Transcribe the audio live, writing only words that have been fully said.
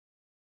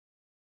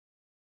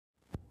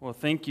Well,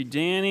 thank you,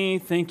 Danny.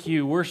 Thank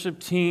you, worship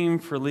team,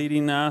 for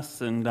leading us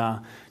and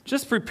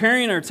just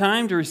preparing our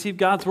time to receive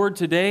God's word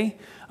today.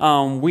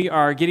 We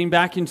are getting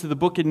back into the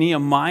book of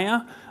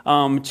Nehemiah,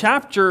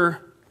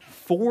 chapter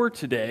 4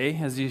 today.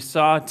 As you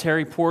saw,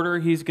 Terry Porter,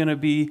 he's going to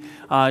be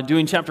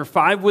doing chapter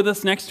 5 with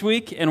us next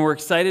week, and we're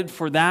excited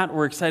for that.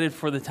 We're excited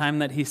for the time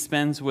that he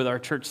spends with our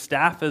church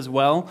staff as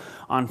well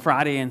on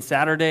Friday and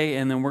Saturday,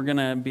 and then we're going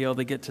to be able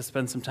to get to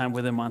spend some time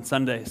with him on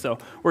Sunday. So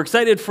we're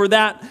excited for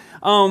that.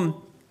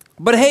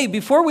 But hey,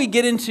 before we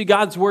get into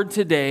God's word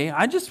today,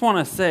 I just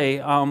want to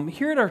say,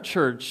 here at our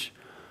church,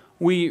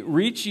 we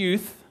reach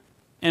youth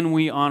and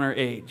we honor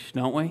age,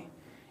 don't we?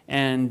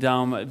 And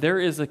there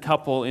is a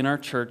couple in our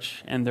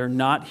church, and they're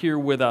not here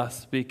with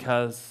us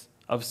because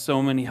of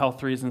so many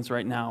health reasons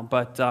right now.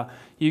 But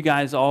you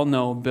guys all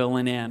know Bill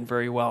and Ann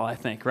very well, I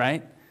think,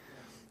 right?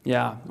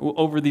 Yeah.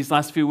 Over these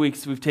last few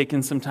weeks, we've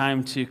taken some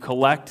time to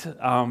collect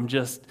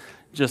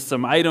just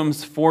some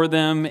items for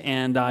them,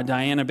 and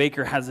Diana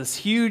Baker has this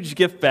huge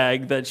gift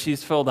bag that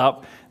she's filled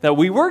up that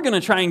we were going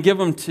to try and give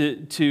them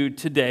to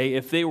today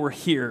if they were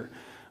here.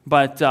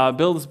 But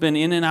Bill's been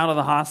in and out of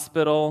the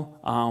hospital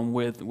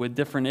with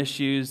different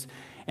issues,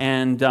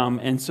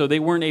 and so they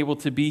weren't able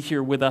to be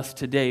here with us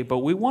today. But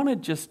we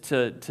wanted just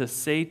to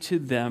say to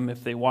them,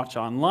 if they watch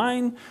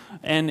online,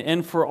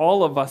 and for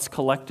all of us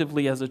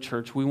collectively as a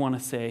church, we want to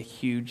say a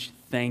huge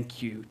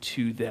thank you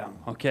to them,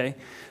 okay?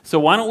 So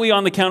why don't we,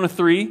 on the count of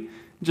 3,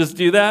 just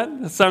do that?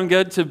 Does that sound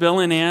good to Bill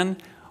and Ann?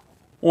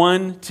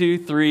 1,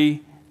 2,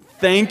 3.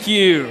 Thank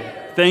you.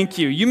 Thank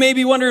you. You may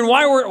be wondering,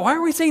 why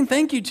are we saying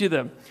thank you to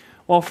them?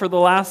 Well, for the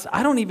last,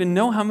 I don't even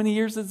know how many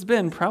years it's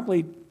been.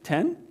 Probably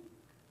 10?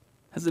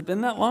 Has it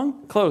been that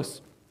long?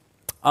 Close.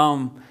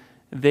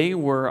 They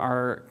were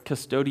our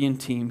custodian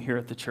team here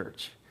at the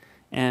church.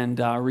 And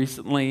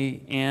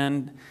recently,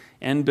 Ann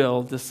and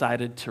Bill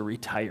decided to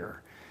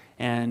retire.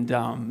 And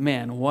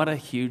man, what a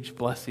huge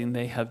blessing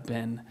they have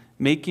been,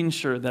 making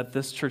sure that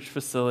this church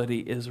facility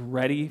is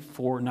ready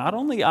for not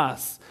only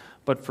us,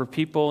 but for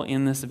people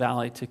in this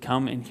valley to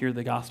come and hear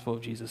the gospel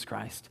of Jesus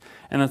Christ.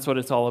 And that's what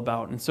it's all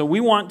about. And so we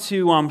want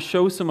to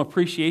show some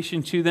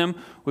appreciation to them.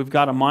 We've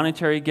got a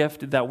monetary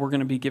gift that we're going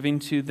to be giving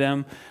to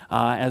them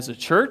as a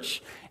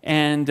church.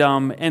 And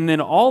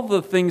then all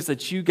the things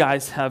that you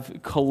guys have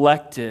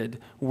collected,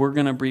 we're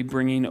going to be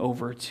bringing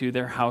over to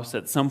their house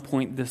at some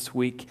point this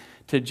week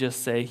to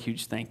just say a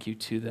huge thank you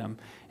to them.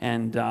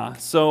 And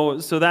so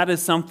that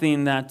is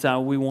something that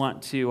we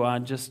want to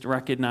just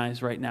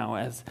recognize right now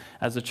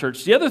as a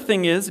church. The other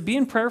thing is, be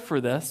in prayer for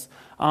this.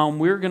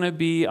 We're going to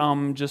be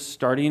just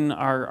starting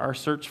our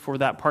search for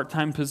that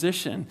part-time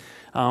position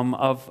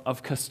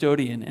of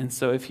custodian. And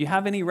so if you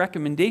have any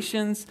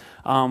recommendations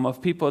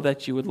of people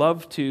that you would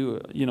love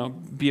to,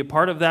 be a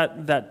part of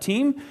that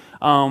team,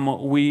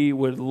 we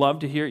would love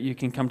to hear it. You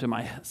can come to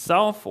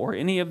myself or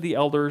any of the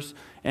elders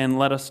and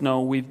let us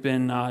know. We've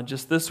been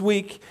just this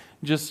week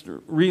just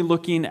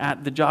re-looking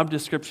at the job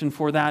description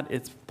for that.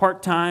 It's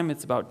part-time.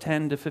 It's about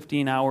 10 to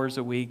 15 hours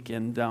a week.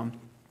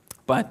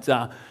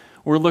 But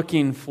we're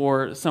looking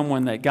for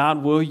someone that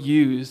God will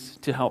use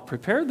to help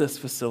prepare this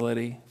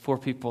facility for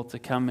people to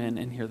come in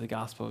and hear the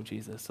gospel of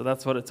Jesus. So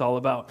that's what it's all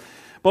about.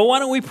 But why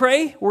don't we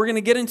pray? We're going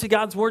to get into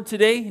God's word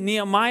today,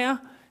 Nehemiah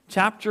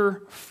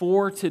chapter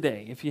 4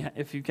 today,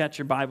 if you've got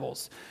your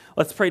Bibles.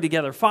 Let's pray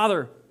together.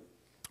 Father,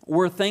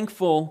 we're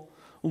thankful,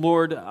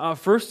 Lord,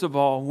 first of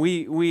all,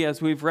 we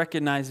as we've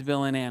recognized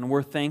Bill and Ann,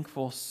 we're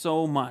thankful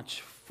so much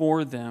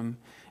for them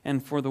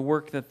and for the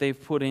work that they've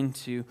put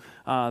into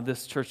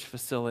this church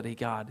facility,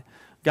 God.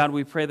 God,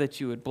 we pray that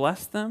you would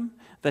bless them,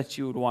 that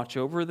you would watch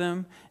over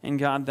them, and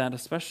God, that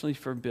especially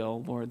for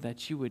Bill, Lord,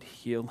 that you would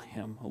heal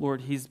him. Lord,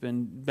 he's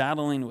been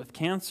battling with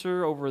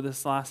cancer over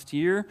this last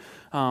year.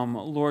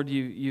 Lord,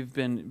 you've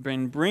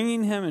been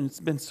bringing him and it's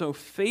been so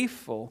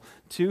faithful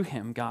to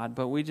him, God,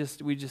 but we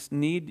just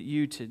need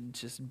you to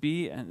just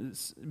be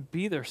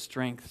their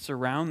strength,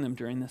 surround them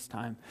during this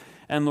time.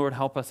 And Lord,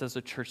 help us as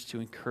a church to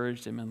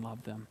encourage them and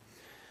love them.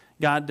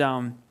 God,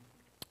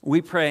 we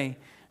pray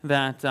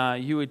that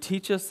you would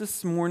teach us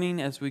this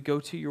morning as we go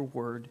to your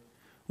word.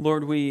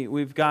 Lord,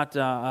 we've got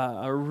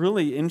a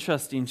really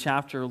interesting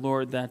chapter,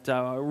 Lord, that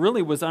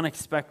really was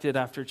unexpected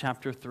after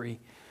chapter 3.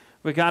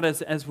 But God,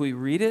 as we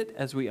read it,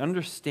 as we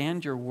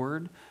understand your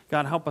word,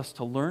 God, help us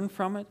to learn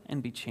from it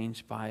and be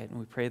changed by it. And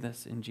we pray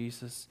this in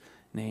Jesus'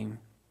 name.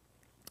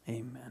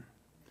 Amen.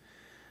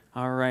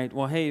 All right.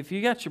 Well, hey, if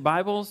you got your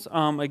Bibles,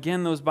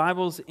 again, those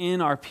Bibles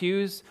in our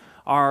pews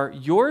are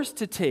yours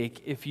to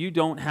take if you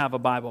don't have a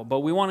Bible.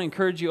 But we want to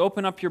encourage you,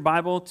 open up your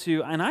Bible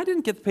to, and I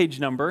didn't get the page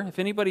number. If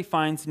anybody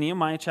finds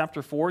Nehemiah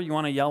chapter 4, you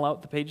want to yell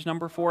out the page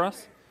number for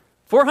us?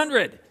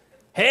 400.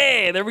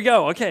 Hey, there we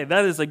go. Okay,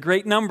 that is a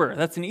great number.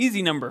 That's an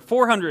easy number.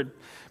 400.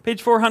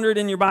 Page 400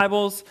 in your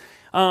Bibles,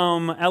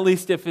 at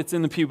least if it's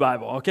in the Pew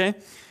Bible, okay?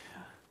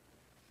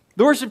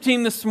 The worship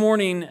team this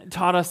morning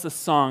taught us a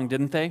song,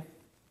 didn't they?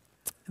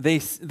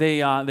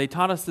 They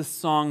taught us this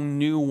song,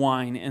 New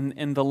Wine,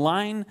 and the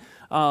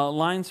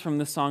lines from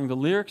this song, the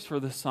lyrics for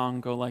this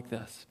song go like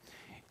this.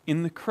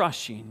 In the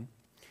crushing,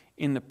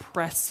 In the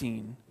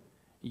pressing,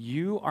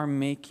 you are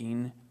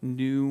making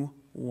new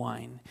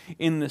wine.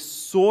 In the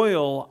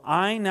soil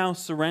I now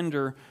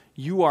surrender,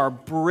 you are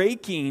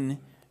breaking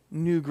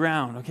new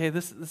ground. Okay,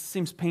 this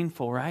seems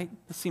painful, right?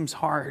 This seems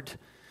hard.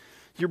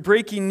 You're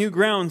breaking new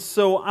ground,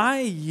 so I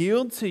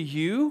yield to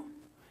you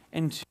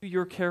and to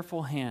your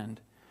careful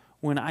hand.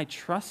 When I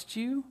trust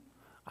you,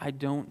 I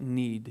don't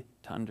need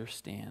to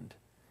understand.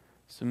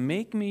 So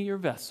make me your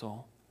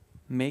vessel.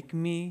 Make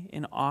me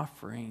an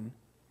offering.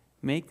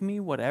 Make me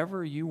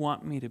whatever you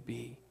want me to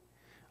be.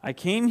 I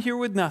came here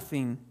with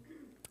nothing,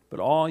 but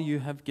all you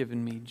have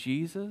given me.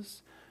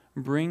 Jesus,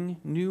 bring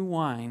new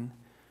wine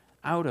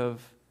out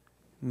of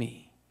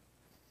me.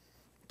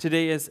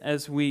 Today,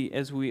 as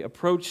we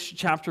approach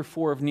chapter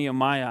 4 of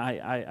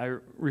Nehemiah, I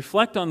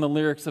reflect on the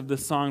lyrics of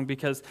this song,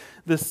 because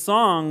the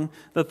song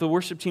that the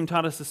worship team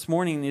taught us this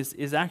morning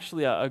is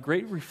actually a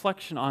great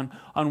reflection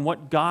on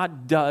what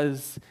God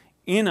does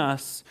in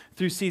us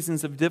through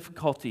seasons of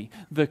difficulty,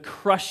 the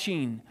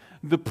crushing,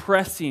 the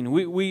pressing.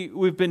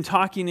 We've been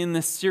talking in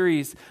this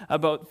series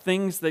about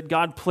things that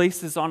God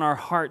places on our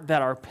heart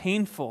that are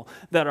painful,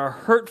 that are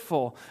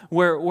hurtful,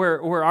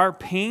 where our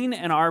pain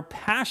and our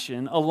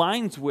passion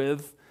aligns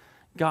with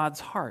God's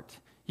heart.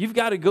 You've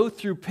got to go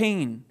through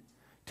pain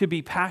to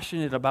be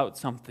passionate about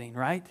something,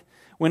 right?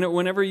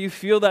 Whenever you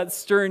feel that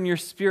stir in your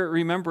spirit,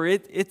 remember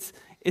it's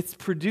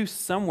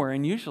produced somewhere,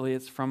 and usually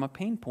it's from a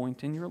pain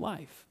point in your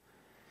life.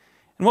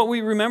 And what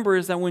we remember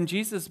is that when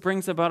Jesus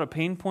brings about a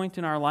pain point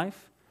in our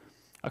life,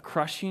 a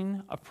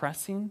crushing, a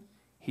pressing,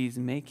 he's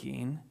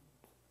making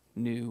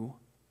new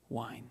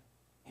wine.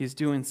 He's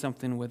doing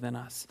something within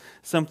us,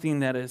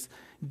 something that is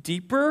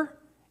deeper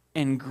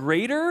and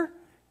greater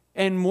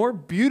and more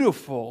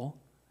beautiful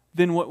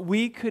than what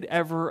we could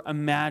ever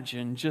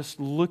imagine just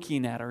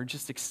looking at or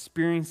just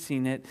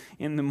experiencing it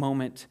in the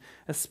moment,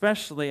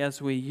 especially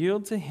as we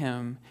yield to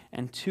him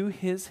and to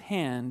his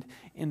hand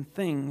in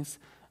things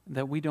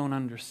that we don't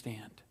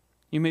understand.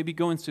 You may be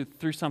going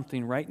through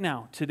something right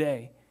now,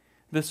 today,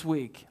 this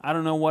week. I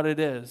don't know what it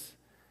is.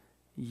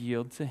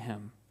 Yield to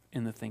him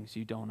in the things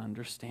you don't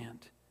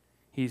understand.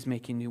 He's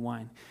making new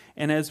wine.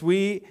 And as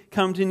we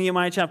come to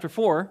Nehemiah chapter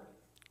 4,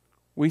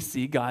 we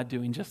see God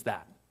doing just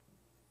that.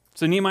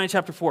 So Nehemiah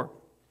chapter 4.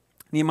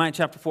 Nehemiah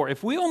chapter 4.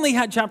 If we only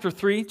had chapter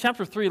 3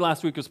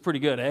 last week was pretty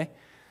good, eh?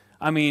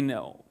 I mean,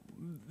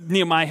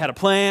 Nehemiah had a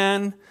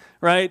plan,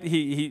 right?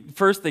 He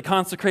first they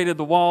consecrated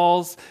the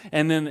walls,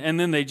 and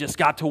then they just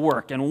got to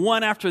work. And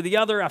one after the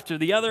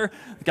other,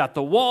 got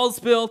the walls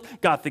built,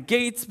 got the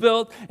gates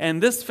built,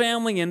 and this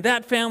family, and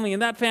that family,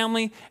 and that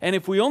family. And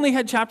if we only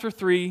had chapter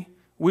 3,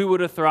 we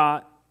would have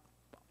thought,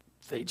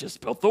 they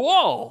just built the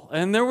wall,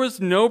 and there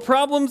was no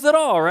problems at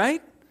all, right?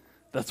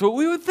 That's what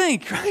we would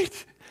think,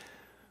 right?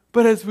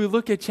 But as we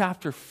look at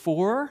chapter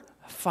 4,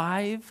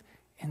 5,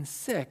 and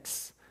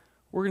 6,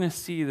 we're going to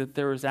see that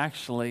there was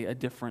actually a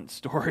different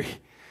story.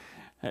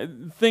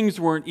 Things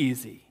weren't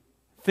easy.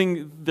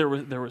 There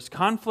was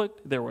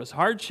conflict, there was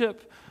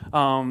hardship,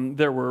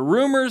 there were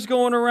rumors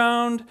going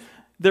around,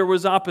 there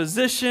was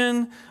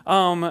opposition.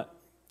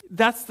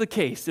 That's the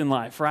case in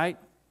life, right?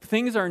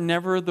 Things are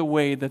never the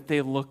way that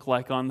they look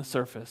like on the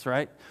surface,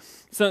 right?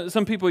 So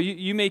some people,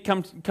 you may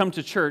come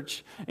to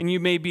church and you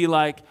may be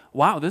like,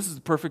 wow, this is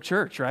the perfect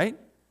church, right?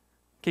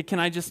 Okay, can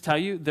I just tell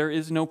you, there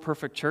is no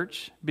perfect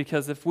church,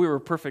 because if we were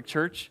a perfect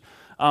church,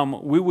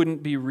 we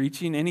wouldn't be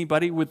reaching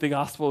anybody with the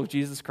gospel of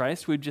Jesus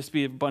Christ. We'd just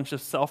be a bunch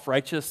of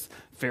self-righteous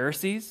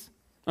Pharisees.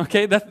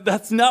 Okay,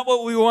 that's not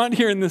what we want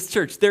here in this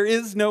church. There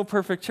is no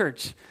perfect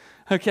church.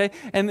 Okay,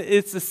 and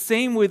it's the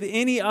same with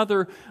any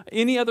other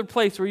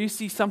place where you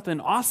see something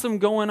awesome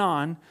going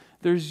on.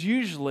 There's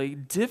usually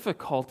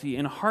difficulty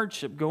and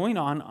hardship going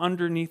on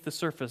underneath the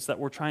surface that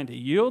we're trying to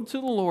yield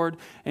to the Lord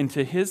and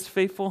to his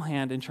faithful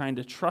hand and trying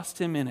to trust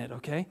him in it,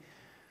 okay?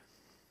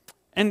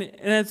 And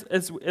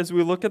as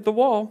we look at the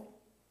wall,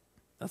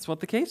 that's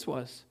what the case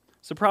was.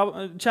 So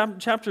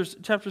chapters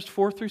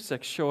 4 through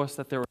 6 show us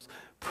that there was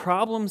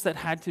problems that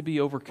had to be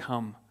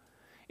overcome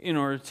in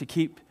order to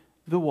keep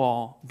the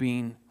wall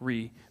being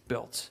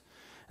rebuilt.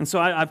 And so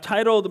I've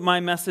titled my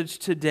message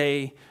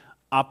today,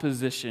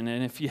 Opposition.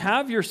 And if you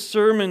have your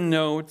sermon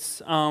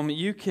notes,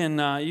 you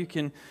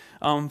can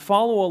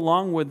follow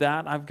along with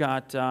that. I've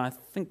got, I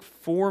think,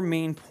 4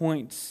 main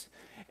points.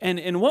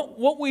 And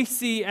what we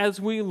see as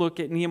we look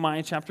at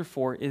Nehemiah chapter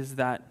 4 is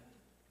that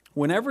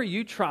whenever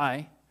you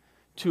try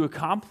to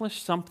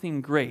accomplish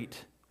something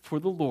great for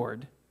the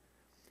Lord,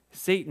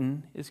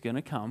 Satan is going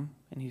to come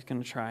and he's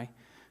going to try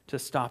to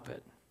stop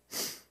it.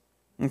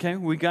 Okay,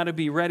 we got to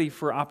be ready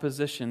for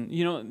opposition.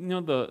 You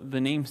know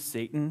the name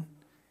Satan?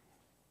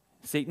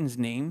 Satan's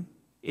name,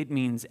 it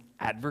means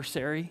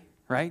adversary,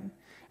 right?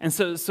 And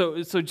so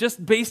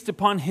just based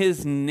upon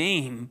his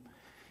name,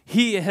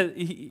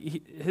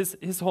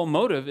 his whole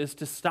motive is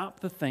to stop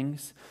the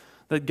things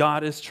that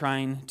God is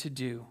trying to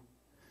do.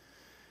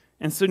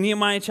 And so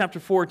Nehemiah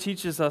chapter 4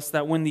 teaches us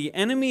that when the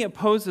enemy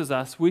opposes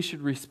us, we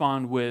should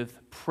respond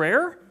with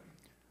prayer,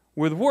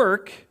 with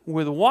work,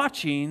 with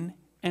watching,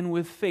 and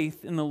with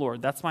faith in the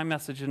Lord. That's my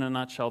message in a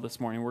nutshell this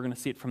morning. We're going to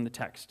see it from the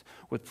text.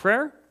 With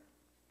prayer,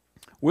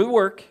 with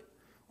work,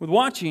 with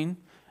watching,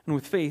 and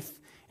with faith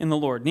in the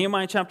Lord.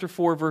 Nehemiah chapter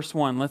 4, verse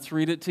 1. Let's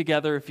read it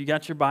together if you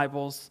got your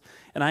Bibles.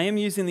 And I am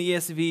using the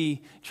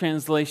ESV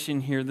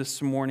translation here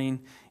this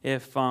morning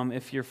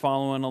if you're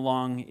following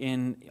along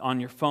on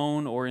your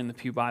phone or in the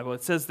Pew Bible.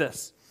 It says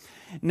this: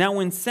 Now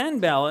when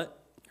Sanballat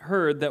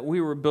heard that we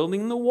were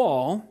building the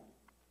wall,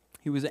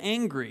 he was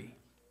angry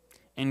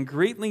and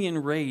greatly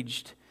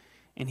enraged,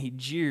 and he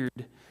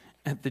jeered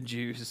at the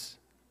Jews.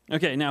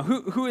 Okay, now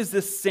who is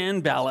this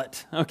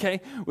Sanballat?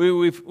 Okay,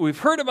 we've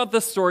heard about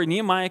this story.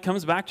 Nehemiah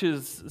comes back to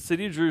his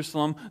city of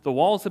Jerusalem. The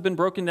walls have been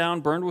broken down,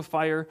 burned with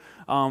fire.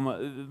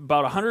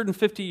 About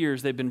 150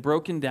 years they've been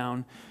broken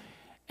down.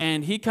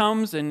 And he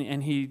comes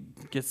and he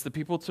gets the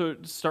people to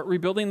start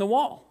rebuilding the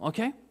wall,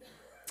 okay?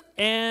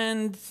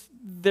 And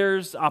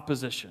there's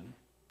opposition.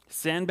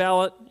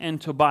 Sanballat and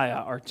Tobiah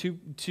are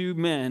two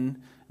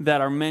men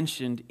that are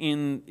mentioned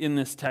in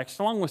this text,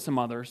 along with some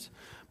others.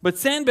 But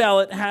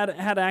Sanballat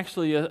had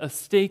actually a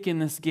stake in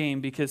this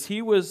game because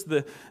he was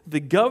the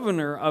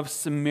governor of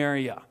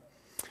Samaria.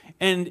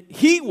 And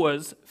he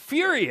was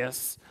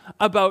furious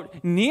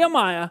about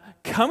Nehemiah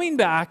coming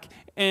back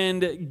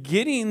and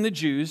getting the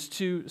Jews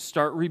to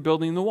start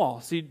rebuilding the wall.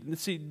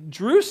 See,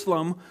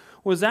 Jerusalem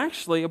was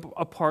actually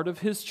a part of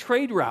his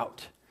trade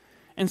route.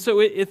 And so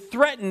it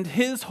threatened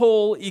his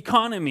whole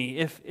economy.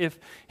 If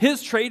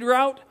his trade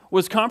route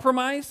was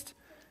compromised,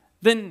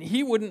 then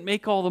he wouldn't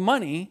make all the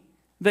money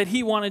that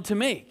he wanted to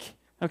make.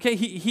 Okay,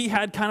 he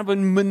had kind of a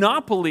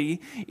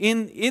monopoly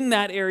in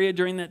that area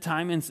during that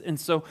time, and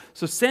so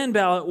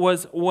Sanballat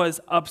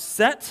was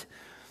upset.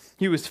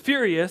 He was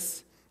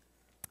furious.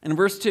 And in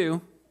verse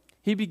 2,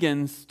 he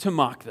begins to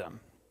mock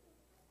them.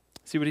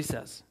 See what he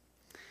says.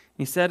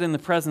 He said in the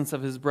presence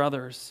of his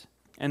brothers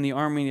and the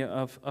army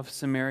of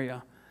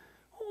Samaria,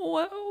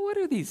 what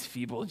are these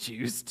feeble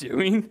Jews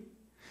doing?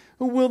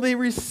 Will they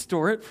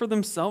restore it for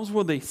themselves?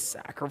 Will they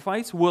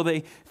sacrifice? Will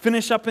they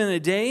finish up in a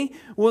day?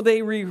 Will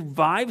they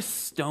revive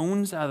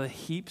stones out of the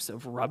heaps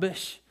of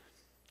rubbish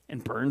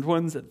and burned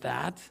ones at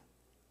that?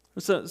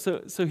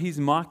 So he's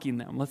mocking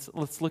them.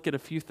 Let's look at a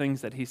few things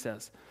that he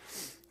says.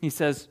 He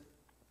says,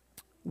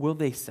 will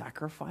they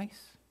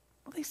sacrifice?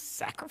 Will they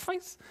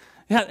sacrifice?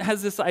 He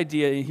has this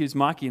idea, he's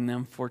mocking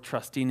them for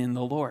trusting in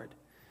the Lord.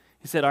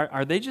 He said,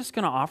 are they just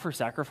going to offer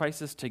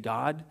sacrifices to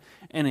God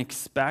and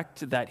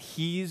expect that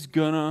he's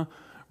going to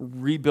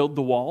rebuild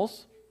the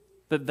walls?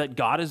 That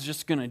God is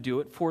just going to do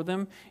it for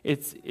them?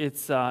 It's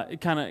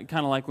kind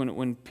of like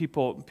when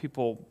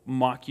people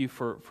mock you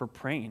for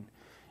praying.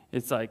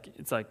 It's like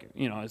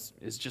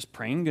is just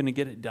praying going to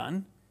get it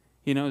done?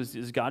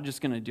 Is God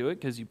just going to do it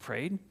because you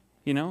prayed?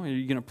 Are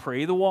you going to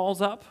pray the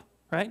walls up?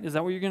 Right? Is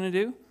that what you're going to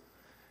do?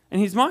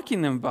 And he's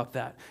mocking them about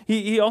that.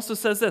 He also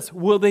says this: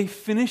 will they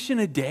finish in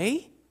a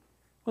day?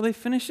 Will they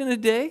finish in a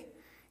day?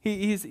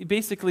 He's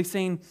basically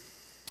saying,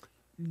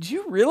 do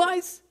you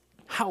realize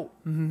how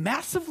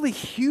massively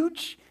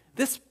huge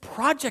this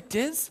project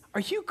is? Are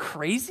you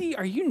crazy?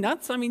 Are you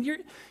nuts? I mean,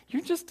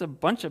 you're just a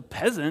bunch of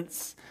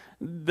peasants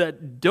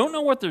that don't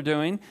know what they're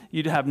doing.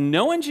 You'd have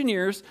no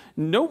engineers,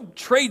 no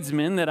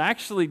tradesmen that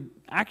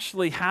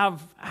actually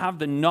have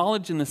the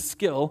knowledge and the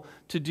skill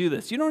to do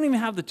this. You don't even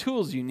have the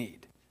tools you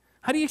need.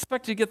 How do you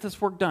expect to get this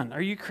work done?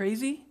 Are you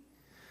crazy?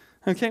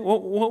 Okay,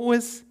 what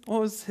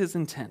was his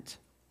intent?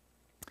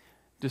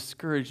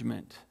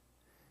 Discouragement,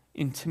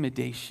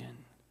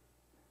 intimidation,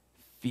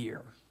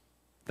 fear.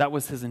 That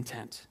was his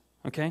intent,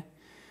 okay?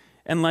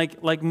 And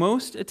like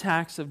most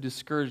attacks of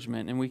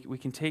discouragement, and we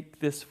can take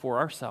this for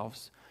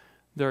ourselves,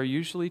 there are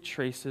usually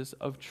traces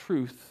of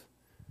truth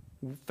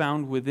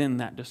found within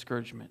that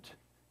discouragement.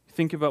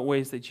 Think about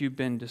ways that you've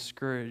been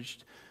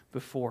discouraged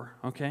before,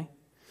 okay?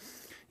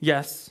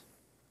 Yes,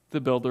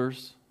 the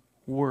builders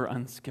were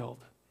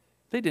unskilled.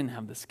 They didn't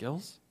have the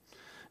skills.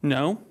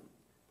 No,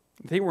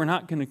 they were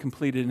not going to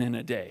complete it in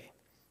a day.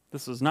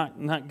 This was not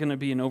going to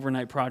be an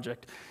overnight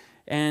project.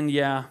 And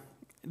yeah,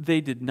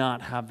 they did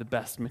not have the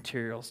best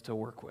materials to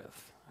work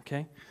with,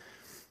 okay?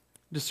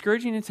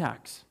 Discouraging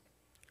attacks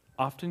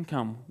often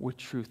come with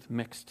truth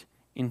mixed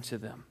into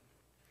them,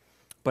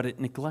 but it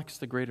neglects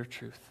the greater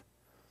truth.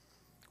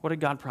 What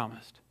had God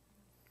promised?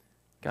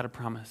 God had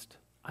promised,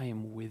 I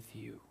am with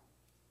you.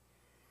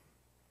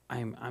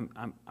 I'm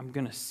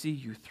going to see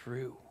you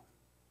through.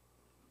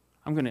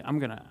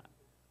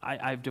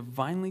 I've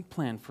divinely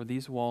planned for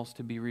these walls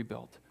to be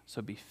rebuilt.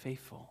 So be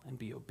faithful and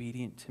be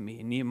obedient to me.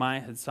 And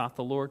Nehemiah had sought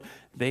the Lord.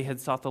 They had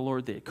sought the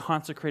Lord. They had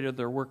consecrated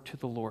their work to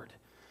the Lord.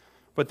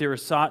 But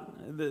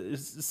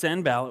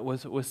Sanballat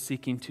was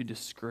seeking to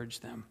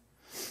discourage them.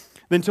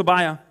 Then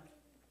Tobiah,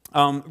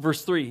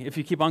 verse 3, if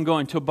you keep on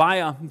going,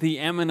 Tobiah the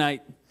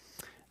Ammonite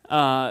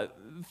thought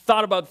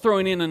about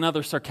throwing in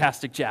another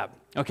sarcastic jab.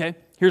 Okay?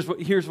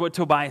 Here's what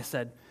Tobiah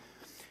said.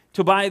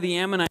 Tobiah the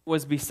Ammonite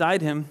was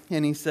beside him,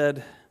 and he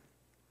said,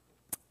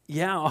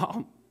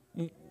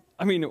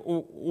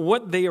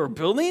 what they are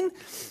building,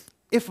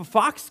 if a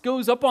fox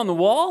goes up on the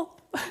wall,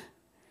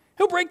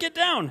 He'll break it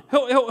down.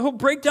 He'll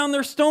break down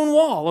their stone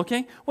wall,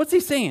 okay? What's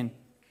he saying?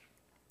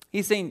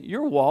 He's saying,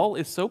 your wall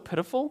is so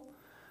pitiful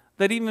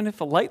that even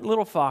if a light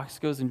little fox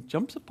goes and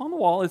jumps up on the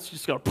wall, it's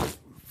just going to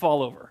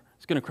fall over.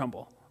 It's going to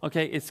crumble,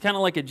 okay? It's kind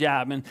of like a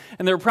jab. And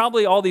there are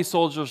probably all these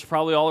soldiers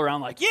probably all around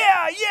like,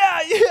 yeah,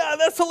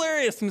 that's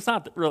hilarious. And it's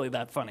not really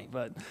that funny,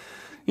 but,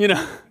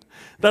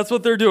 that's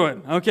what they're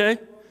doing, okay?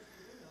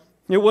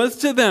 It was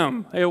to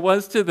them,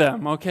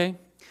 okay?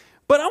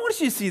 But I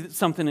want you to see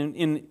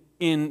something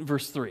in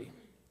verse 3.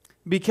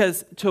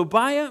 Because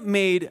Tobiah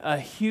made a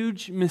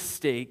huge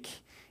mistake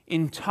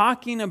in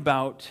talking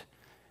about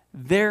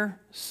their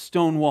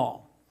stone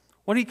wall.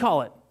 What did he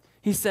call it?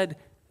 He said,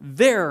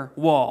 their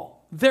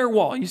wall. Their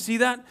wall. You see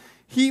that?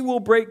 He will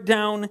break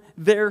down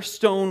their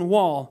stone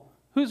wall.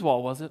 Whose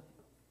wall was it?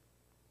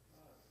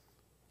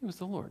 It was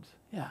the Lord's.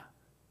 Yeah.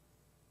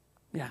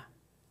 It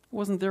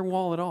wasn't their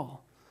wall at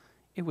all.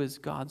 It was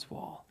God's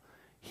wall.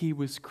 He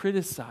was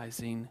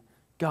criticizing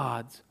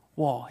God's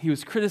wall. He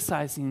was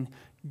criticizing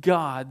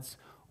God's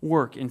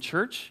work. In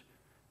church,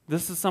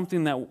 this is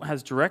something that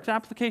has direct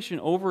application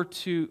over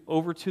to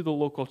the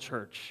local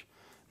church.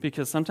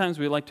 Because sometimes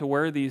we like to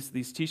wear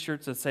these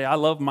t-shirts that say, I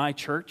love my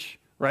church,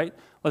 right?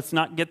 Let's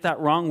not get that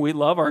wrong. We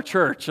love our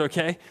church,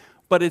 okay?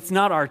 But it's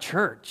not our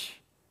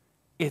church.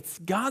 It's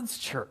God's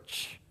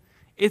church.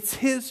 It's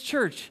His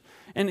church.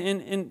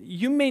 And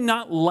you may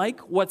not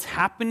like what's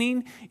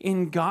happening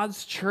in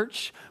God's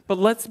church, but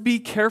let's be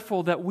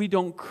careful that we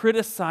don't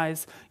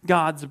criticize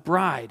God's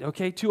bride,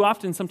 okay? Too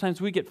often,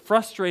 sometimes we get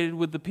frustrated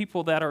with the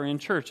people that are in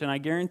church, and I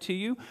guarantee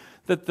you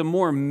that the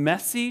more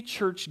messy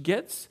church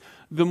gets,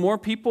 the more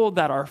people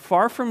that are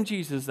far from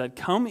Jesus that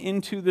come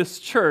into this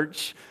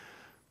church,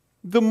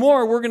 the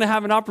more we're going to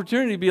have an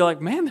opportunity to be like,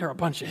 man, they're a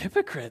bunch of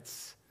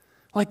hypocrites.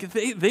 Like,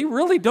 they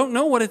really don't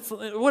know what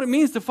it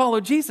means to follow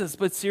Jesus.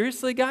 But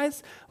seriously,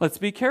 guys, let's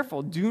be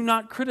careful. Do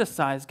not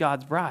criticize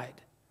God's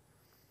bride.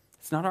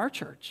 It's not our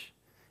church.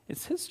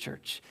 It's His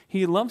church.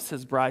 He loves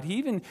His bride.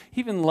 He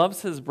even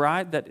loves His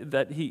bride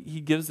that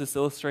he gives this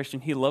illustration.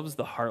 He loves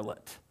the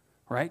harlot,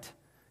 right?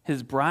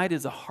 His bride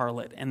is a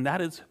harlot, and that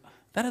is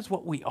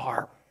what we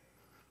are.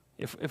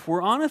 If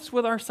we're honest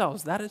with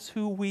ourselves, that is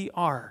who we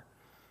are.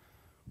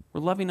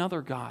 We're loving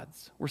other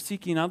gods. We're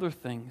seeking other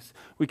things.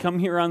 We come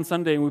here on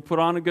Sunday and we put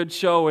on a good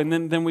show, and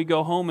then we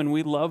go home and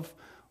we love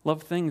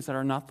things that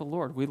are not the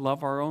Lord. We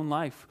love our own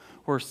life.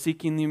 We're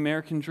seeking the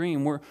American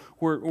dream.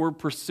 We're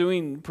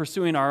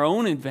pursuing our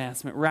own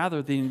advancement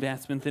rather than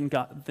advancement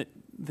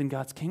than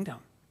God's kingdom.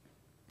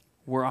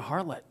 We're a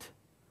harlot.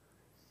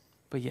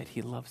 But yet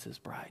He loves His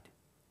bride.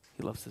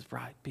 He loves His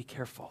bride. Be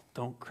careful.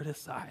 Don't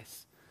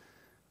criticize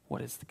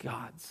what is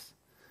God's.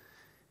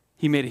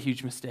 He made a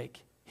huge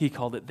mistake. He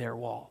called it their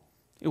wall.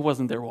 It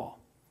wasn't their wall.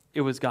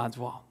 It was God's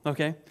wall.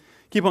 Okay?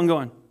 Keep on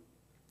going.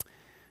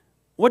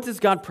 What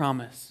does God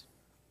promise?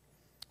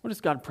 What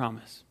does God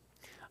promise?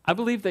 I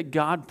believe that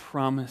God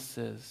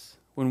promises,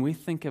 when we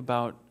think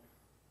about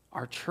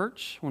our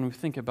church, when we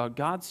think about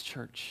God's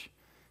church,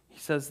 He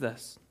says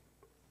this.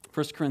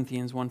 1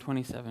 Corinthians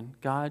 1:27,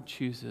 God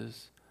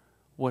chooses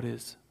what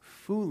is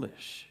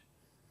foolish.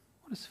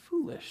 What is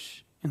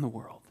foolish in the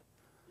world?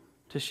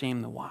 To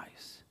shame the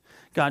wise.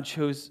 God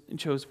chose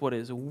what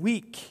is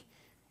weak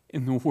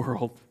in the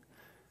world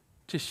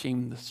to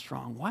shame the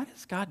strong. Why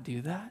does God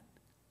do that?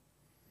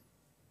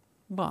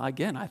 Well,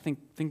 again, I think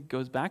it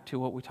goes back to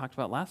what we talked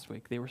about last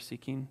week. They were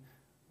seeking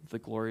the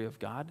glory of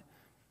God.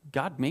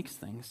 God makes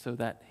things so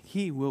that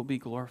He will be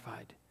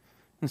glorified.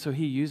 And so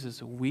He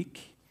uses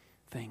weak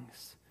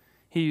things.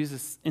 He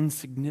uses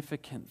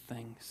insignificant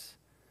things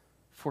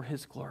for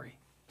His glory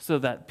so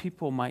that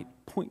people might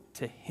point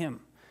to Him.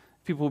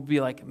 People would be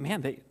like,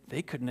 man,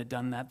 they couldn't have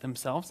done that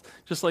themselves.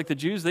 Just like the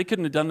Jews, they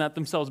couldn't have done that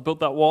themselves, built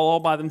that wall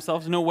all by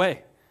themselves. No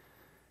way.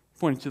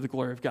 Pointing to the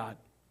glory of God.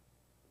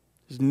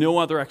 There's no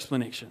other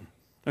explanation.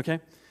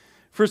 Okay?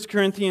 1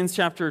 Corinthians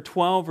chapter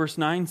 12, verse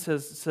 9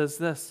 says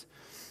this.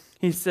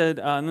 He said,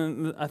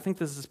 I think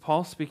this is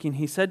Paul speaking.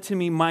 He said to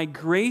me, my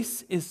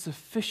grace is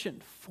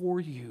sufficient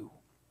for you,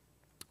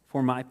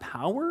 for my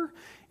power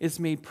is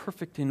made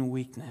perfect in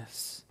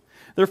weakness.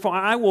 Therefore,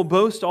 I will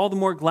boast all the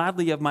more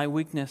gladly of my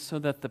weakness so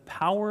that the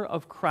power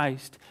of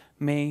Christ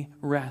may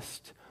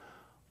rest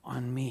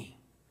on me.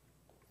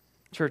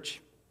 Church,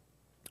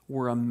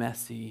 we're a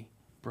messy,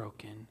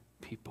 broken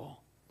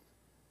people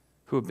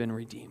who have been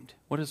redeemed.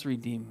 What does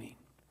redeem mean?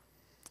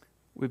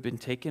 We've been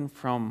taken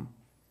from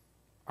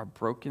our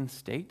broken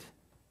state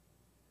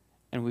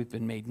and we've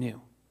been made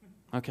new.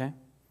 Okay?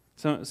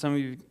 So some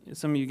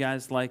of you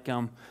guys like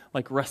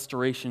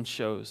restoration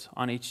shows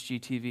on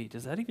HGTV.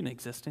 Does that even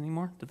exist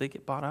anymore? Did they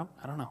get bought out?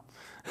 I don't know.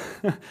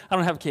 I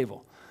don't have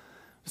cable.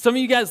 Some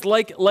of you guys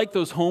like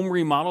those home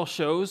remodel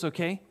shows,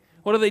 okay?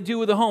 What do they do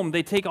with a home?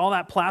 They take all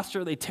that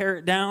plaster, they tear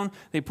it down,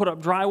 they put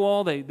up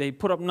drywall, they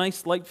put up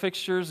nice light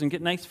fixtures and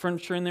get nice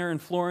furniture in there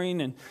and flooring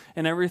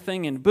and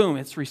everything, and boom,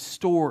 it's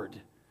restored,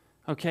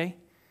 okay?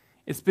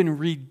 It's been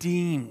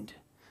redeemed.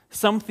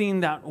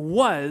 Something that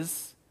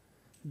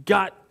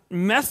got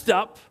messed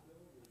up,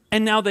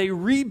 and now they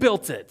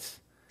rebuilt it.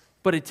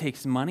 But it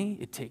takes money,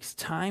 it takes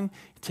time,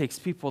 it takes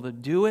people to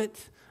do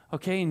it,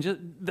 okay?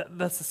 And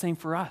that's the same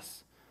for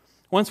us.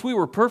 Once we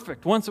were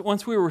perfect, once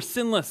we were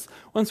sinless,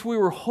 once we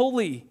were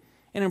holy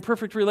and in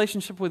perfect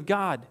relationship with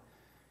God,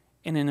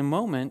 and in a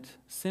moment,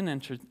 sin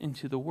entered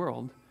into the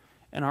world,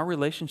 and our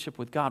relationship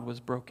with God was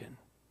broken.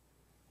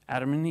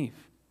 Adam and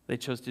Eve, they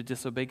chose to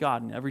disobey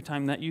God. And every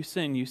time that you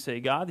sin, you say,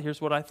 God,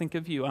 here's what I think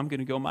of you. I'm going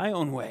to go my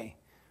own way,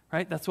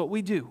 right? That's what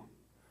we do.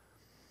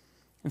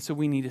 And so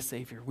we need a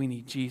Savior. We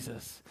need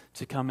Jesus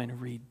to come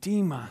and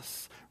redeem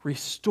us,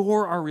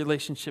 restore our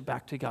relationship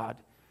back to God.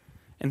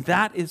 And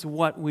that is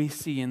what we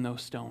see in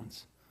those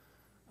stones,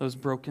 those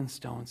broken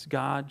stones.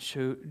 God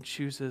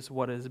chooses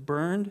what is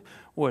burned,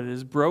 what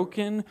is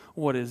broken,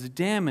 what is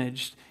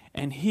damaged,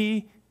 and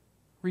He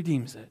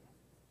redeems it.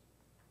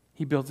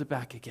 He builds it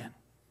back again.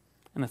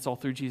 And that's all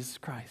through Jesus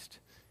Christ,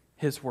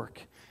 His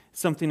work.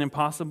 Something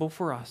impossible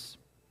for us.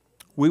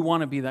 We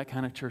want to be that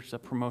kind of church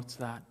that promotes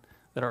that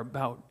are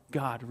about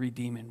God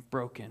redeeming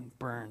broken,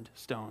 burned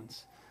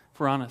stones. If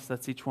we're honest,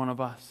 that's each one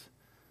of us.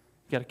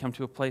 You got to come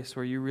to a place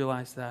where you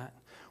realize that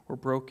we're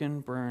broken,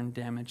 burned,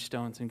 damaged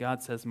stones. And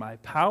God says, my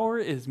power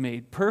is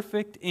made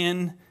perfect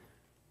in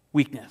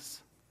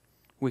weakness.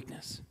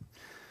 Weakness.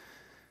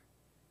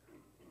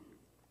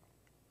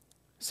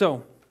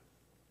 So,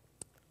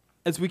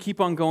 as we keep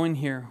on going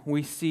here,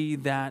 we see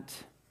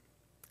that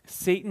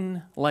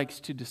Satan likes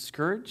to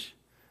discourage,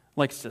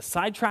 likes to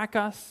sidetrack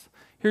us.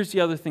 Here's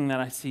the other thing that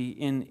I see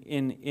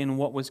in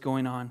what was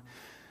going on.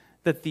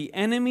 That the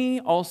enemy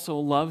also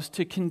loves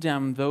to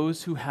condemn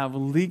those who have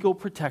legal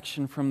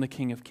protection from the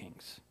King of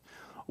Kings.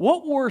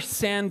 What were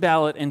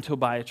Sanballat and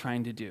Tobiah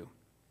trying to do?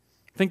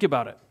 Think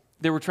about it.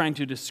 They were trying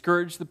to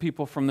discourage the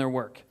people from their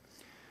work.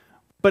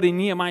 But in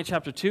Nehemiah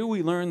chapter 2,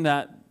 we learn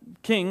that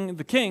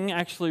the king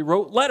actually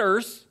wrote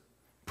letters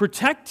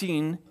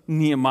protecting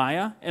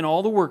Nehemiah and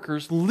all the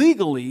workers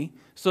legally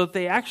so that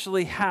they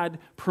actually had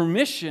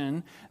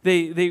permission.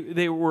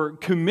 They were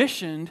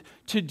commissioned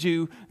to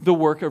do the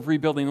work of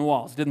rebuilding the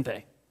walls, didn't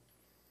they?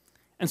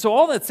 And so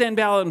all that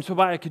Sanballat and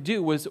Tobiah could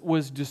do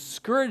was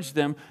discourage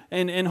them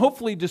and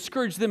hopefully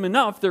discourage them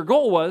enough. Their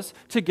goal was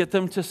to get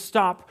them to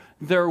stop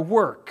their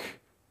work.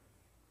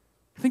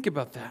 Think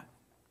about that.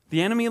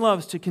 The enemy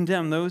loves to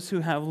condemn those who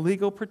have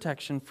legal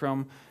protection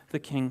from the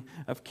King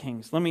of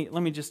Kings. Let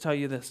me just tell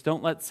you this.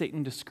 Don't let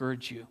Satan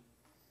discourage you.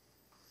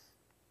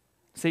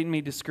 Satan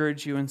may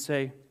discourage you and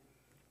say,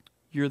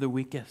 you're the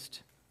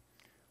weakest.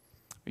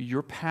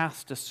 Your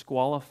past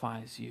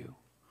disqualifies you.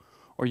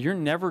 Or you're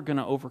never going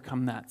to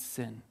overcome that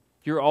sin.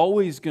 You're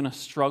always going to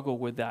struggle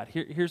with that.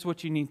 Here's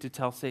what you need to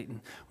tell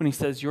Satan. When he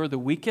says you're the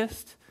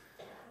weakest,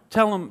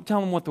 tell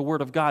him what the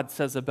Word of God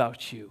says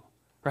about you.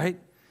 Right?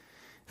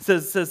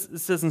 It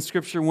says in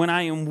Scripture, when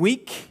I am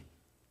weak,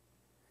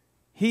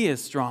 He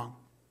is strong.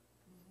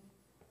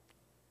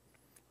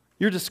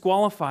 You're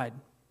disqualified.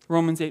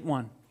 Romans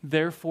 8:1.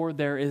 Therefore,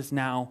 there is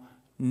now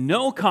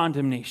no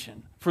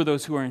condemnation for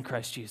those who are in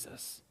Christ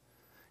Jesus.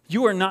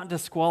 You are not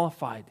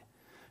disqualified.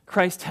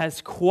 Christ has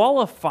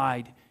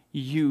qualified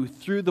you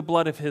through the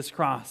blood of His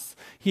cross.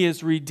 He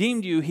has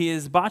redeemed you. He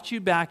has bought you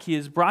back. He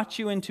has brought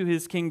you into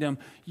His kingdom.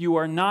 You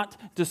are not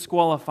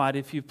disqualified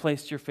if you've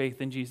placed your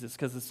faith in Jesus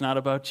because it's not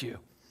about you.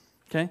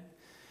 Okay?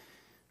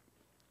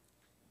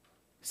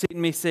 Satan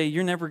may say,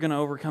 you're never going to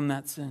overcome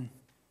that sin.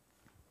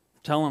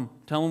 Tell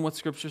him what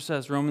Scripture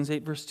says. Romans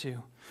 8 verse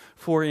 2.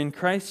 For in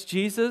Christ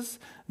Jesus,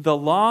 the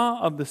law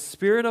of the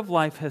Spirit of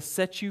life has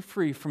set you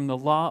free from the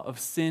law of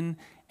sin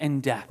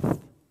and death.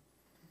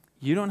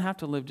 You don't have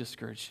to live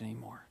discouraged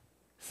anymore.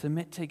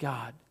 Submit to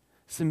God.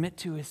 Submit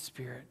to His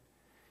Spirit.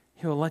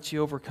 He will let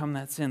you overcome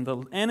that sin.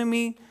 The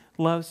enemy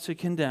loves to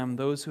condemn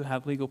those who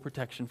have legal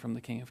protection from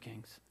the King of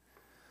Kings.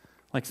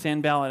 Like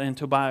Sanballat and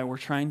Tobiah were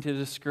trying to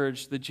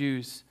discourage the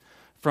Jews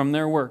from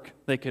their work.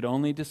 They could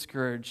only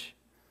discourage,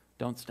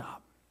 don't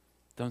stop.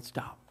 Don't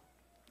stop.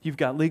 You've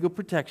got legal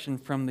protection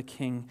from the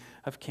King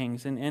of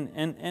Kings.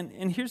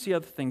 And here's the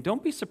other thing.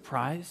 Don't be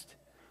surprised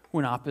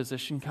when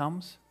opposition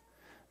comes,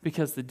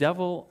 because the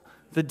devil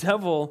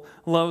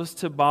loves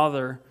to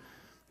bother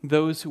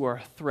those who are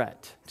a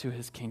threat to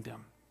his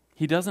kingdom.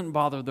 He doesn't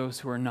bother those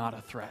who are not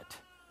a threat,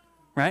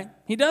 right?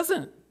 He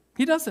doesn't.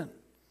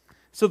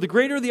 So the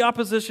greater the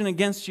opposition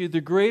against you,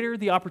 the greater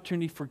the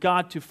opportunity for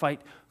God to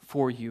fight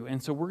for you.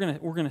 And so we're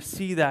gonna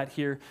see that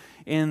here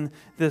in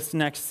this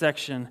next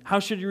section. How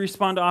should you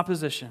respond to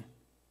opposition?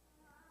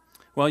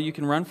 Well, you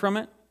can run from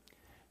it,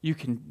 you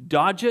can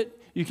dodge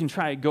it, you can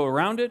try to go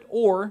around it,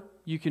 or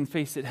you can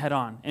face it head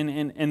on.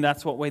 And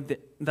that's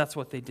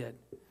what they did.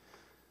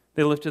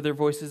 They lifted their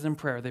voices in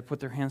prayer. They put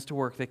their hands to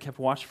work. They kept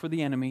watch for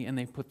the enemy, and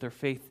they put their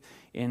faith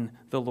in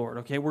the Lord.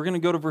 Okay, we're going to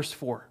go to verse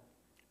 4.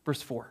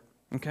 Verse 4,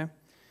 okay?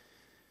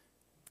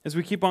 As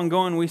we keep on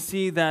going, we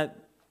see that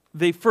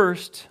they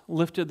first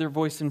lifted their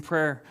voice in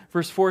prayer.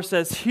 Verse 4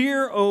 says,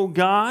 "Hear, O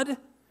God,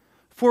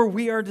 for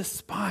we are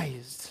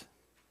despised.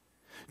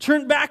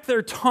 Turn back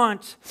their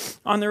taunt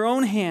on their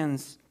own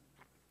hands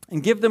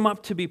and give them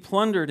up to be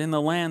plundered in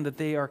the land that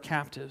they are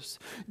captives.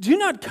 Do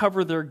not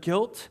cover their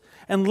guilt,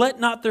 and let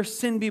not their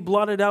sin be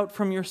blotted out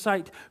from your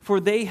sight, for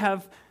they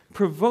have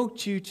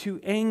provoked you to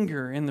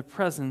anger in the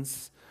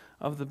presence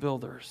of the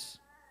builders.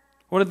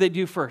 What did they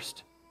do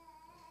first?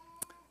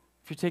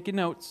 If you're taking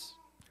notes,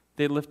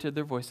 they lifted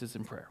their voices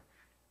in prayer.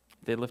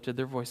 They lifted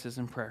their voices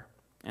in prayer.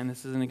 And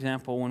this is an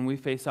example. When we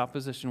face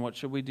opposition, what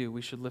should we do?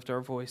 We should lift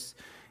our voice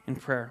in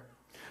prayer.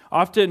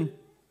 Often,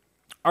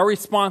 our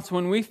response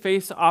when we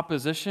face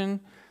opposition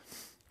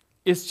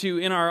is to,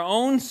 in our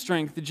own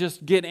strength,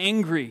 just get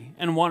angry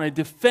and want to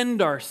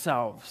defend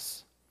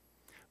ourselves.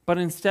 But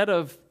instead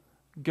of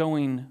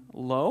going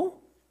low,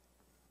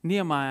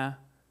 Nehemiah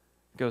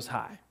goes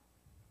high.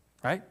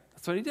 Right?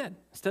 That's what he did.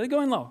 Instead of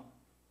going low,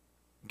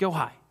 go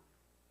high.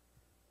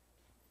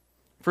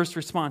 First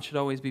response should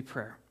always be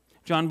prayer.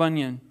 John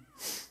Bunyan,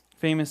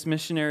 famous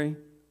missionary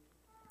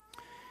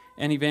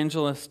and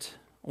evangelist,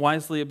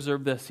 wisely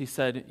observed this. He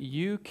said,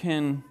 you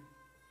can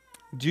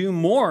do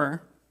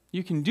more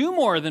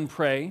than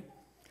pray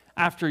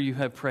after you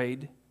have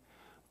prayed,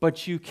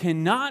 but you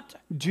cannot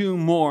do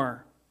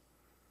more.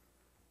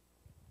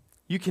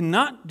 You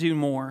cannot do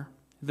more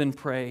than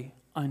pray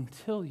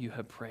until you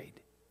have prayed.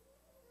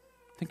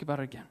 Think about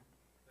it again.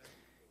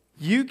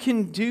 You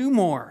can do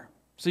more.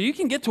 So you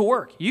can get to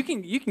work. You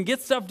can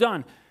get stuff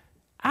done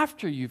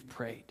after you've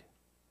prayed,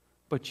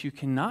 but you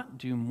cannot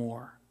do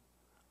more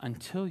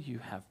until you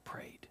have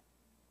prayed.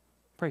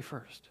 Pray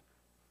first.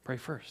 Pray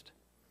first.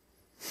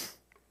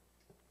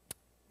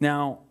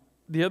 Now,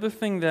 the other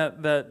thing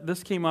that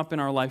this came up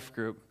in our life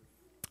group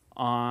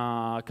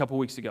a couple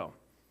weeks ago.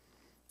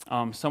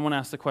 Someone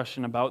asked a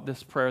question about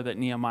this prayer that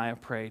Nehemiah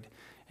prayed.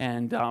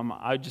 And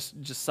I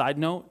just side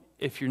note,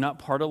 if you're not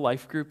part of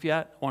life group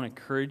yet, I want to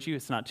encourage you,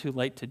 it's not too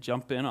late to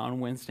jump in on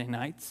Wednesday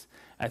nights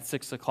at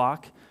 6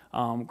 o'clock.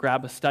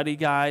 Grab a study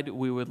guide.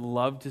 We would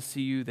love to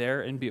see you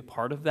there and be a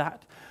part of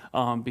that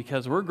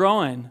because we're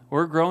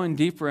growing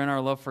deeper in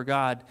our love for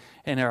God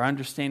and our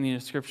understanding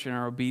of Scripture and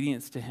our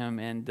obedience to Him.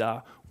 And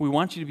we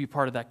want you to be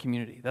part of that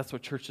community. That's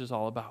what church is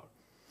all about.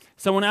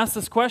 Someone asked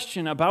this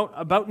question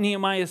about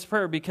Nehemiah's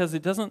prayer because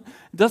it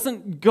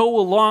doesn't go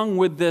along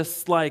with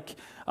this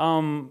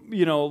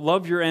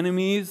love your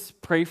enemies,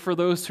 pray for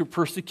those who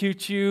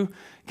persecute you,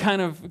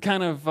 kind of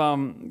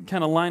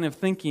line of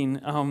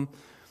thinking.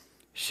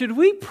 Should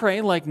we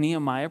pray like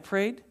Nehemiah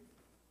prayed?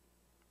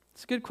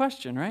 It's a good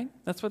question, right?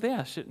 That's what they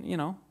asked.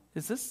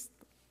 Is this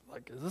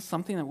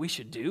something that we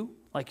should do?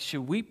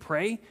 Should we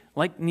pray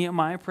like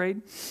Nehemiah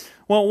prayed?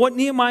 Well, what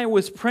Nehemiah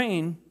was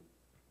praying,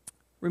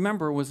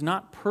 remember, was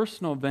not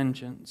personal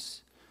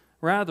vengeance.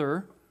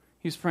 Rather,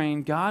 he's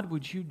praying, God,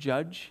 would you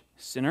judge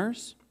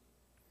sinners?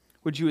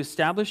 Would you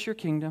establish your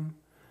kingdom?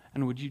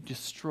 And would you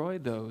destroy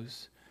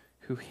those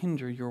who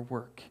hinder your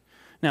work?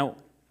 Now,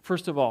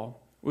 first of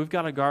all, we've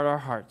got to guard our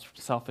hearts from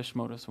selfish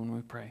motives when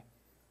we pray.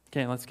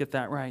 Okay, let's get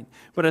that right.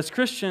 But as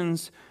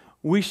Christians,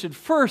 we should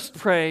first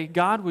pray,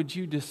 God, would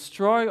you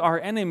destroy our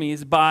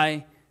enemies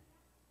by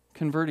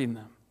converting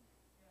them?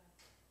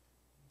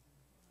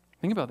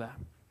 Think about that.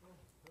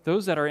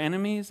 Those that are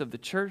enemies of the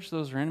church,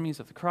 those are enemies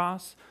of the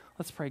cross,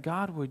 let's pray,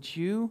 God, would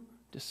you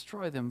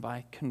destroy them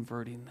by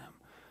converting them?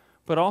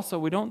 But also,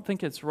 we don't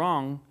think it's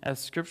wrong, as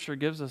Scripture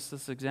gives us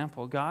this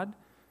example. God,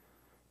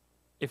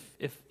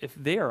 if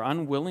they are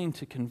unwilling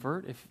to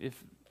convert,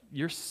 if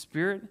your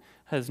Spirit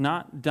has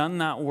not done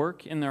that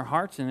work in their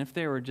hearts, and if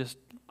they were just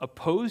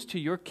opposed to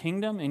your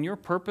kingdom and your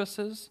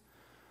purposes,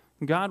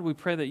 God, we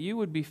pray that you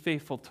would be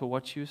faithful to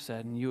what you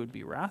said, and you would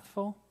be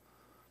wrathful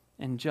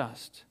and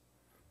just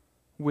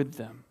with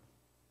them,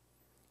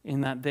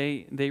 in that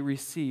they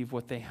receive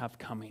what they have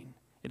coming.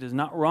 It is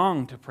not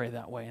wrong to pray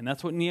that way, and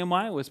that's what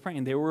Nehemiah was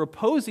praying. They were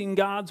opposing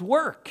God's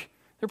work.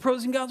 They're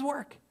opposing God's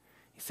work.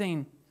 He's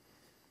saying,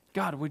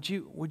 God, would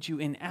you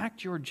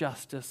enact your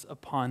justice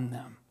upon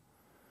them?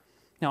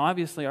 Now,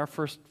 obviously, our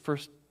first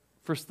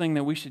thing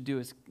that we should do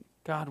is,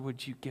 God,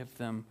 would you give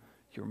them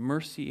your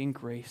mercy and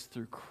grace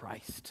through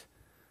Christ?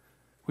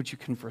 Would you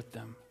convert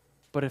them?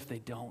 But if they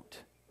don't,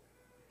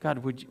 God,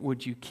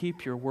 would you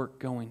keep your work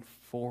going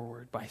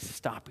forward by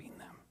stopping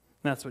them?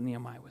 And that's what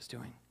Nehemiah was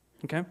doing.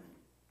 Okay?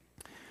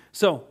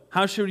 So,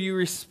 how should you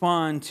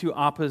respond to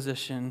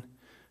opposition?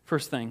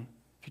 First thing,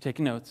 if you're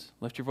taking notes,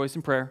 lift your voice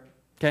in prayer.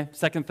 Okay?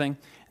 Second thing,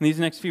 and these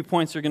next few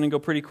points are going to go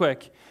pretty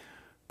quick.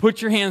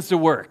 Put your hands to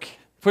work.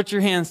 Put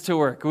your hands to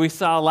work. We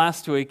saw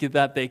last week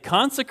that they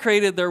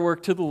consecrated their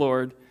work to the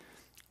Lord,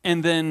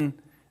 and then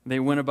they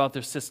went about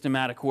their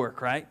systematic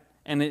work, right?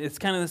 And it's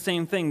kind of the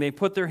same thing. They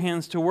put their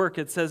hands to work.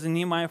 It says in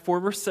Nehemiah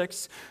 4, verse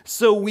 6,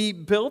 so we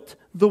built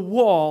the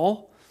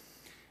wall,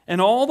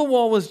 and all the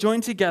wall was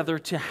joined together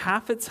to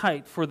half its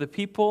height, for the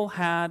people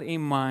had a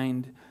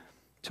mind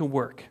to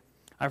work.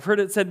 I've heard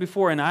it said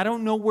before, and I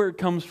don't know where it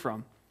comes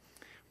from.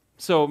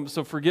 So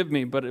forgive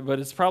me, but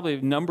it's probably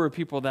a number of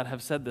people that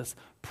have said this.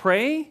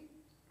 Pray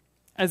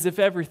as if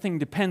everything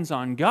depends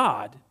on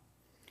God,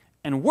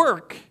 and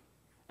work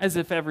as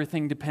if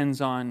everything depends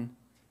on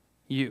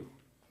you.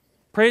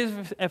 Pray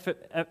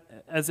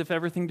as if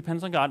everything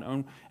depends on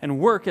God, and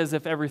work as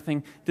if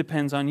everything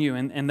depends on you.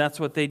 And that's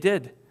what they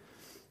did.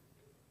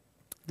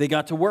 They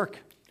got to work.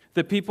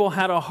 The people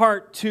had a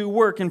heart to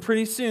work, and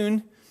pretty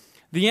soon,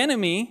 the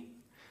enemy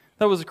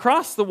that was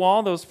across the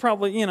wall, that was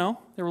probably,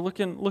 they were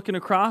looking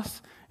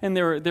across, and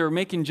they were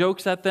making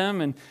jokes at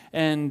them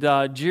and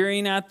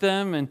jeering at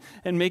them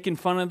and making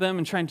fun of them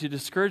and trying to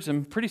discourage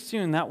them. Pretty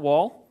soon, that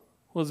wall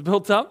was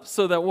built up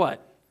so that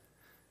what?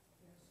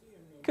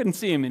 Couldn't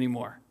see him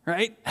anymore,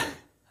 right?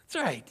 That's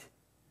right.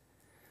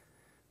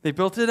 They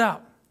built it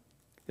up.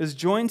 It was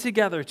joined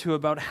together to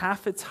about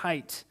half its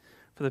height,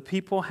 for the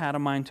people had a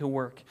mind to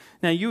work.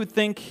 Now, you would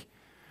think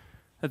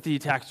that the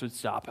attacks would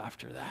stop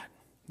after that.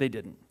 They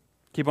didn't.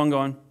 Keep on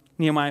going.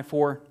 Nehemiah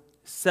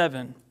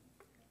 4:7.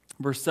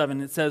 Verse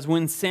 7, it says,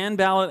 when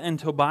Sanballat and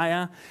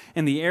Tobiah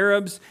and the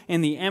Arabs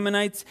and the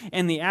Ammonites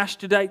and the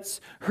Ashdodites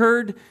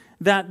heard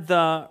that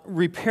the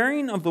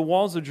repairing of the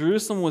walls of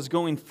Jerusalem was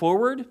going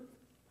forward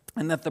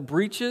and that the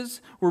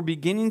breaches were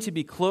beginning to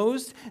be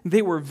closed,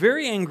 they were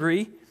very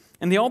angry,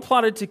 and they all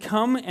plotted to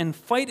come and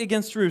fight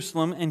against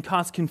Jerusalem and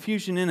cause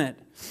confusion in it.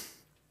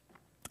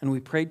 And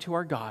we prayed to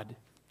our God,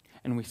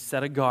 and we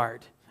set a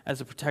guard as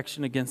a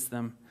protection against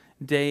them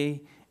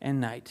day and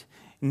night.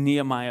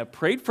 Nehemiah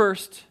prayed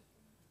first.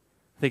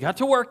 They got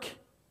to work,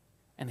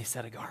 and they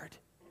set a guard.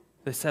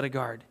 They set a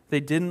guard. They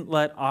didn't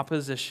let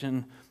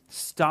opposition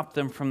stop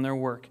them from their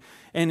work.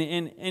 And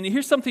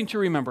here's something to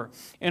remember.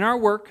 In our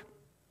work,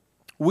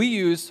 we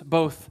use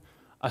both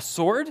a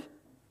sword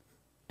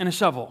and a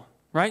shovel,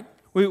 right?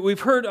 We've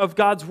heard of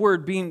God's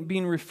word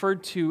being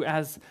referred to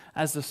as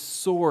a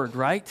sword,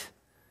 right?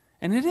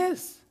 And it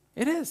is.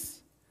 It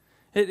is.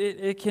 It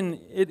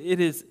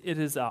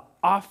is an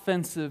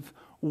offensive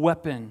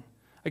weapon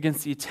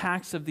against the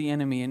attacks of the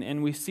enemy.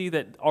 And we see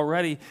that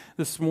already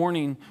this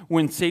morning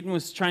when Satan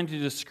was trying to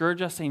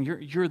discourage us, saying,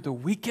 you're the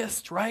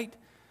weakest, right?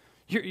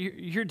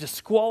 You're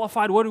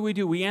disqualified. What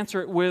do? We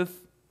answer it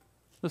with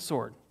the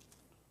sword.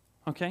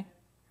 Okay?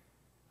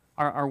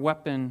 Our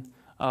weapon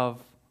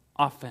of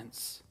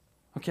offense.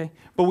 Okay?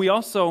 But we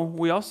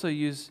also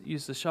use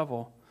the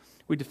shovel.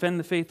 We defend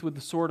the faith with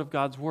the sword of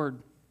God's word.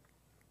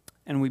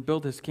 And we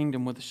build his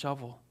kingdom with the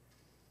shovel.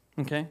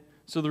 Okay?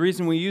 So the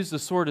reason we use the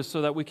sword is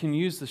so that we can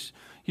use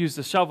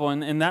the shovel.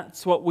 And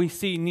that's what we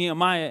see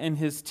Nehemiah and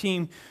his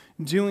team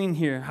doing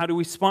here. How do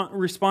we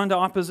respond to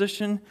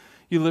opposition?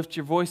 You lift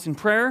your voice in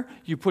prayer.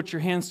 You put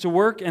your hands to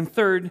work. And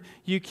third,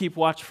 you keep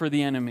watch for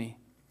the enemy.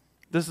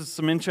 This is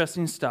some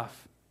interesting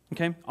stuff.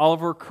 Okay?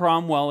 Oliver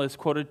Cromwell is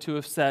quoted to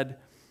have said,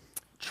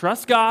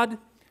 trust God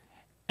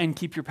and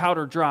keep your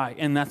powder dry.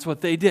 And that's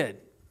what they did.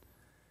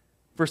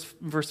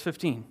 Verse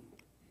 15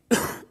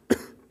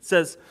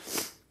 says,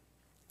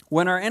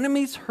 when our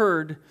enemies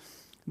heard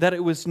that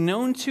it was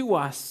known to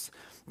us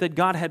that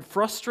God had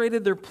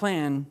frustrated their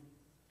plan,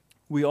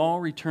 we all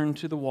returned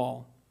to the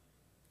wall,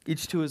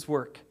 each to his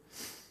work.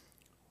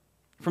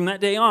 From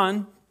that day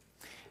on,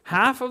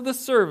 half of the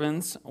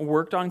servants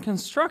worked on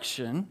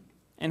construction,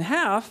 and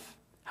half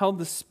held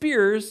the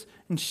spears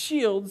and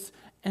shields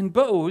and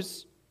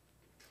bows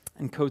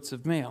and coats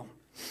of mail.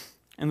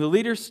 And the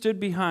leaders stood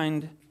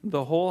behind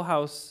the whole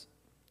house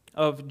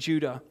of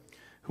Judah,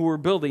 who were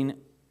building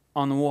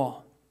on the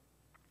wall.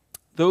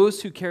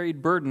 Those who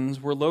carried burdens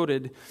were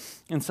loaded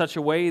in such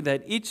a way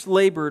that each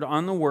labored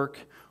on the work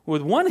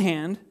with one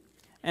hand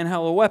and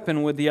held a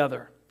weapon with the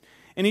other.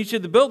 And each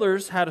of the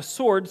builders had a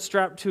sword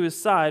strapped to his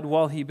side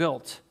while he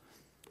built.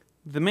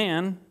 The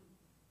man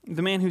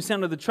who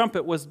sounded the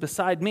trumpet was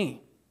beside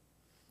me.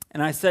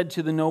 And I said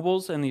to the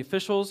nobles and the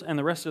officials and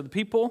the rest of the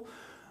people,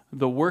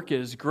 the work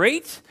is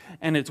great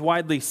and it's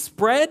widely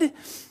spread,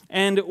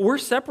 and we're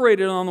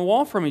separated on the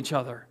wall from each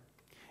other.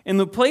 In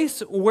the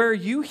place where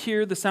you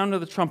hear the sound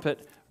of the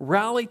trumpet,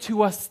 rally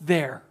to us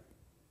there.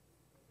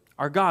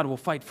 Our God will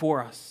fight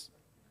for us.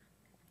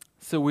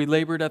 So we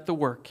labored at the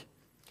work,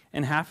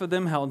 and half of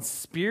them held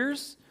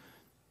spears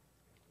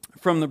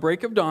from the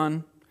break of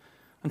dawn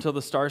until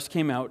the stars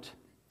came out.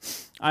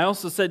 I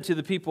also said to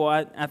the people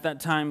at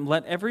that time,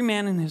 let every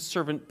man and his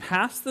servant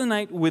pass the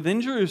night within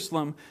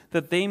Jerusalem,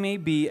 that they may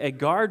be a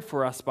guard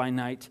for us by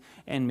night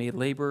and may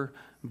labor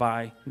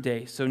by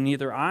day. So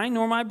neither I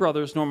nor my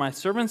brothers nor my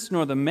servants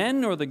nor the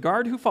men nor the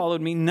guard who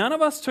followed me, none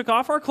of us took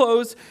off our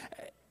clothes.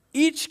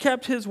 Each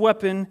kept his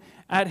weapon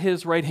at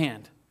his right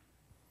hand.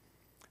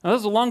 Now, this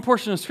is a long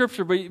portion of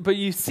Scripture, but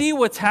you see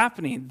what's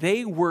happening.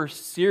 They were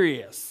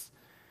serious.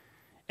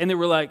 And they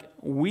were like,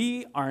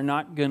 we are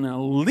not going to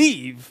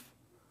leave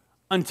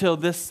until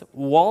this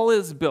wall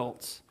is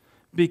built.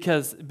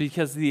 Because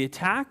the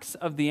attacks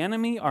of the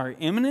enemy are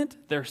imminent.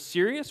 They're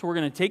serious. We're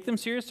going to take them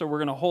serious. So we're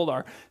going to hold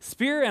our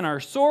spear and our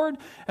sword,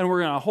 and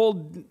we're going to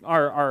hold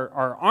our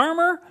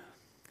armor,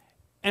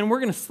 and we're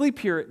going to sleep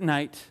here at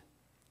night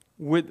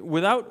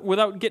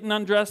without getting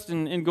undressed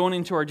and going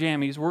into our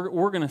jammies.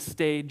 We're going to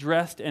stay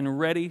dressed and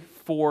ready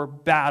for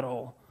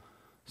battle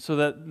so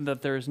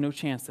that there is no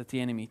chance that the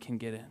enemy can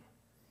get in.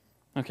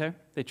 Okay?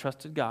 They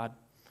trusted God,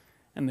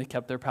 and they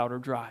kept their powder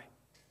dry.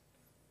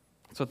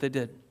 That's what they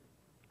did.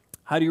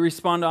 How do you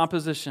respond to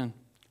opposition?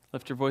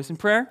 Lift your voice in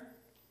prayer.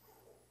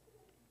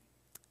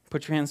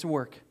 Put your hands to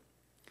work.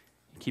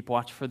 Keep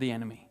watch for the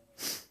enemy.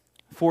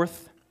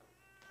 Fourth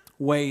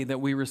way that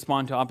we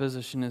respond to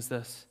opposition is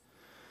this.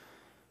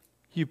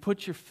 You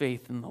put your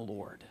faith in the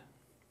Lord.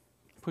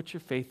 Put your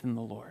faith in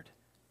the Lord.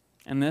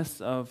 And this,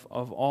 of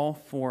all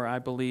four, I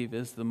believe,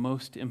 is the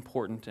most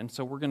important. And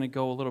so we're going to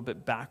go a little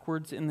bit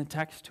backwards in the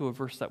text to a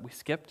verse that we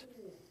skipped,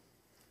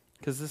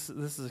 because this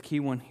is a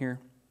key one here.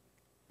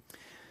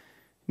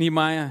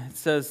 Nehemiah, it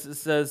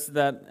says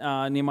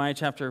that, Nehemiah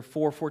chapter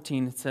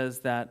 4:14, it says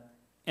that,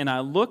 and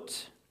I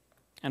looked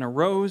and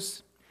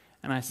arose,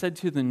 and I said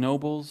to the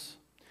nobles,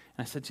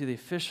 and I said to the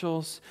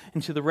officials,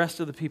 and to the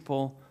rest of the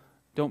people,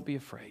 don't be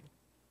afraid.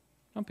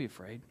 Don't be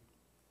afraid.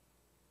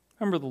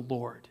 Remember the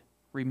Lord.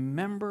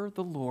 Remember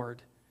the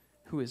Lord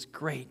who is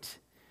great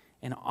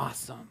and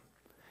awesome.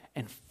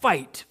 And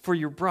fight for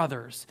your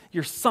brothers,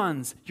 your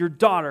sons, your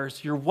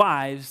daughters, your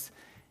wives,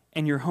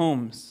 and your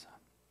homes.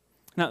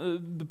 Now,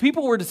 the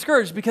people were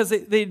discouraged because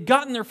they'd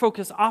gotten their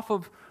focus off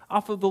of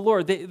the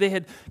Lord. They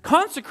had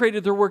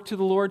consecrated their work to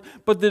the Lord,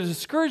 but the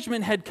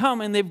discouragement had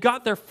come, and they've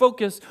got their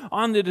focus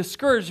on the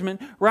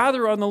discouragement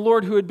rather on the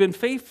Lord who had been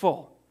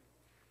faithful.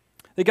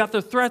 They got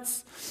their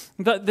threats.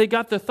 They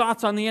got their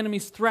thoughts on the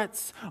enemy's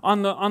threats,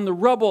 on the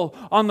rubble,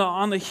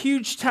 on the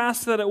huge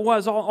task that it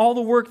was, all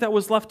the work that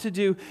was left to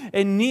do.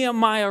 And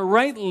Nehemiah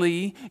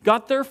rightly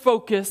got their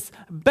focus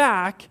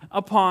back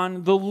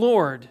upon the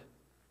Lord.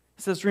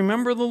 It says,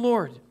 remember the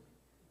Lord,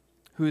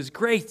 who is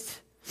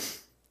great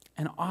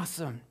and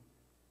awesome.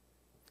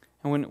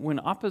 And when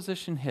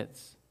opposition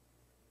hits,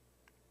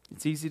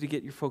 it's easy to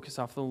get your focus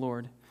off the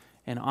Lord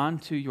and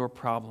onto your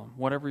problem,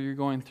 whatever you're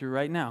going through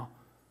right now.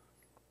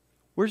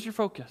 Where's your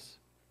focus?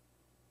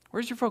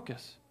 Where's your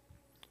focus?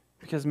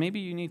 Because maybe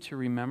you need to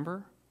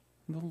remember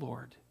the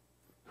Lord,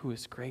 who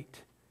is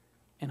great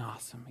and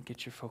awesome, and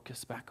get your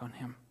focus back on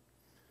Him.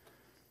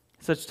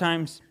 Such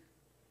times,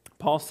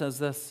 Paul says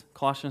this,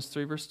 Colossians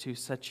 3 verse 2,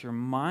 set your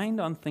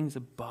mind on things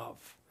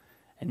above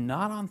and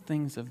not on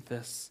things of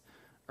this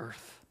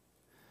earth.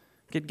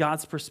 Get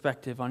God's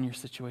perspective on your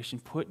situation.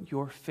 Put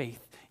your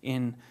faith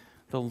in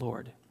the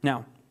Lord.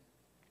 Now,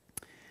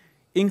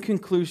 in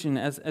conclusion,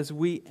 as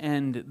we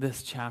end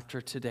this chapter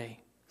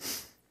today,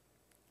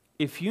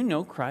 if you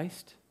know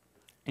Christ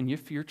and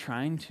if you're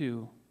trying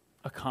to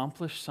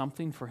accomplish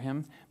something for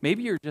Him,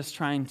 maybe you're just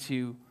trying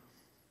to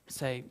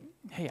say,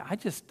 hey, I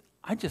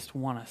just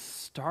want to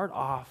start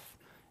off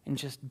and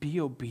just be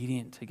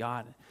obedient to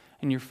God.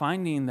 And you're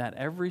finding that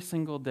every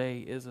single day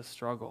is a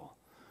struggle.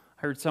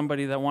 I heard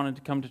somebody that wanted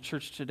to come to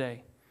church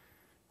today,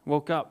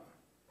 woke up,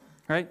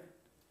 right?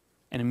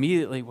 And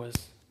immediately was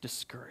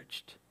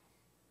discouraged.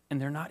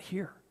 And they're not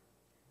here.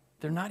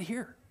 They're not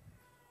here.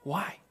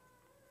 Why?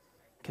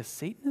 Because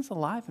Satan is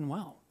alive and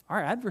well.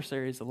 Our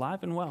adversary is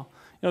alive and well.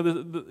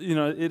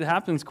 It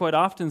happens quite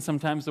often.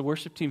 Sometimes the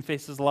worship team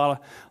faces a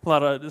lot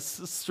of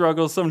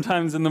struggles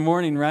sometimes in the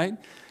morning, right?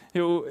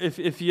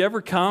 If you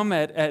ever come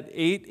at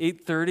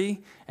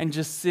 8:30 and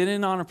just sit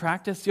in on a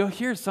practice, you'll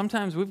hear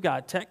sometimes we've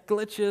got tech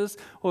glitches,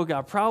 we've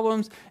got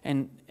problems,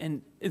 and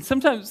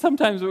sometimes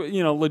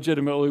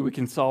legitimately we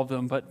can solve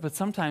them, but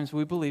sometimes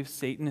we believe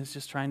Satan is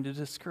just trying to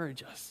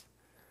discourage us.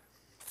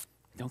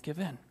 Don't give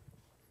in.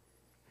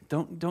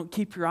 Don't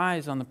keep your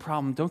eyes on the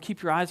problem. Don't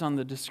keep your eyes on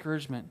the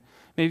discouragement.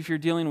 Maybe if you're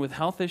dealing with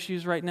health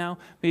issues right now,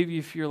 maybe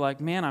if you're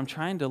like, man, I'm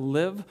trying to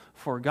live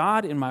for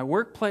God in my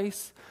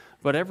workplace,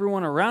 but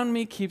everyone around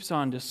me keeps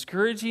on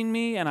discouraging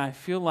me, and I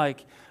feel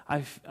like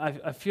I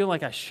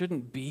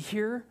shouldn't be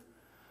here.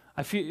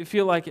 I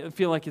feel like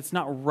it's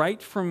not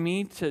right for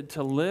me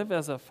to live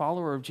as a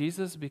follower of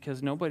Jesus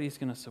because nobody's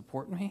going to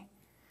support me.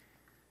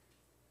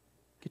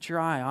 Get your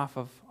eye off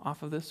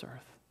of this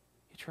earth.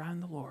 Get your eye on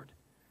the Lord,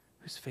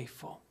 who's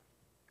faithful.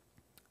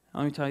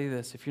 Let me tell you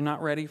this: if you're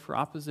not ready for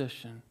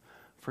opposition,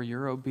 for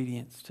your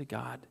obedience to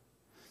God,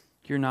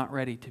 you're not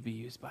ready to be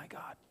used by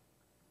God.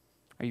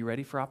 Are you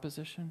ready for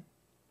opposition?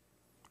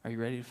 Are you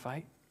ready to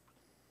fight?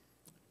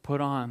 Put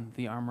on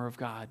the armor of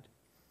God.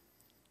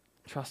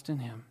 Trust in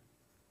Him.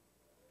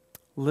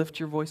 Lift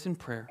your voice in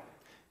prayer.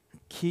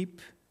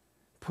 Keep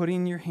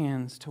putting your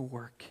hands to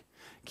work.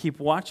 Keep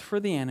watch for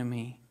the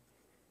enemy.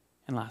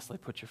 And lastly,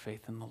 put your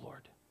faith in the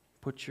Lord.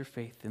 Put your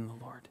faith in the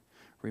Lord.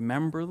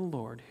 Remember the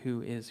Lord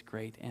who is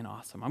great and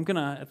awesome. I'm going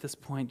to, at this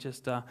point,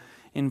 just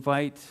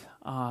invite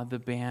the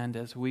band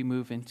as we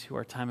move into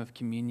our time of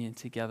communion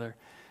together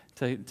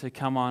to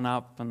come on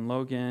up, and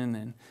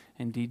Logan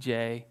and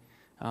DJ,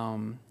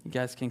 you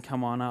guys can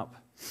come on up.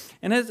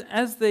 And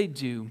as they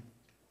do,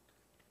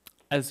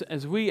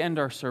 as we end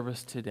our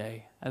service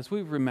today, as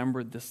we've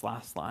remembered this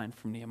last line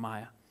from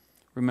Nehemiah,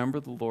 remember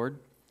the Lord,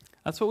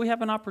 that's what we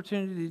have an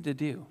opportunity to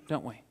do,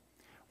 don't we?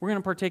 We're going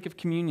to partake of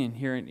communion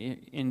here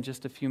in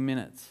just a few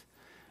minutes.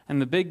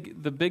 And the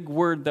big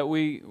word that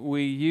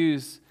we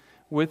use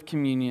with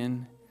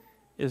communion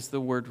is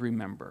the word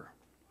remember,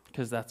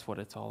 because that's what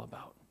it's all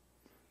about.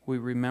 We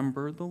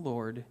remember the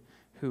Lord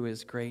who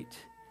is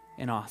great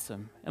and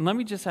awesome. And let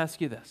me just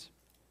ask you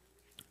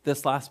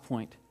this last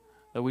point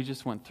that we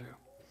just went through.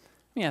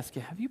 Let me ask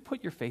you, have you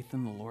put your faith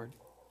in the Lord?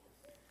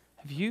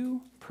 Have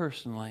you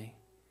personally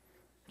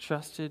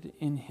trusted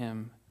in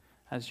Him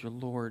as your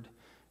Lord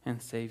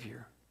and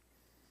Savior?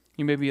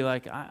 You may be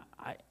like, I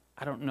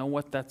don't know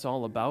what that's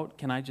all about.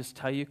 Can I just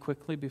tell you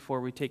quickly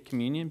before we take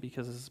communion,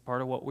 because this is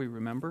part of what we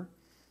remember?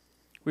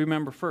 We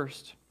remember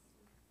first,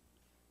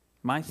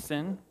 my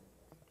sin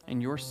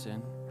and your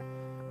sin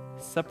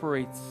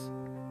separates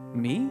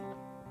me,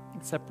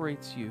 it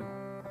separates you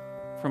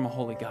from a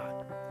holy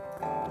God.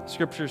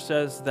 Scripture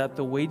says that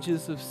the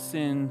wages of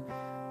sin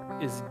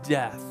is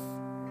death.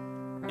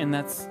 And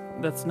that's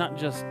not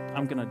just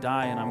I'm going to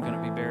die and I'm going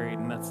to be buried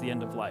and that's the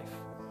end of life.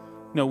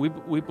 No,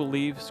 we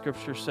believe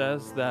Scripture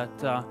says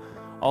that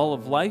all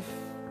of life,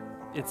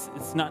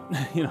 it's not,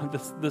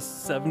 this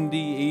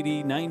 70,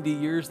 80, 90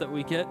 years that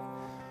we get,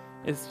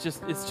 it's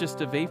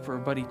just a vapor,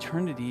 but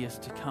eternity is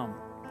to come,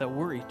 that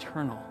we're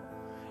eternal.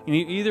 And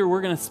either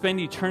we're going to spend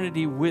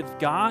eternity with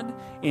God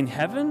in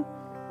heaven,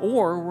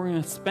 or we're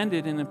going to spend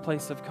it in a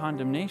place of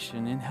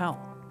condemnation in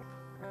hell.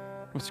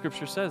 What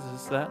Scripture says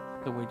is that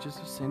the wages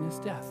of sin is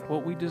death.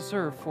 What we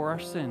deserve for our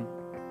sin,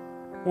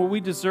 what we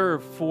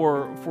deserve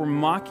for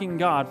mocking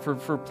God,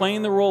 for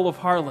playing the role of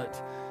harlot.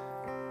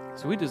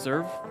 So we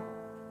deserve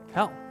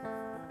hell.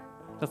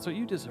 That's what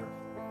you deserve.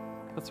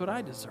 That's what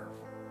I deserve.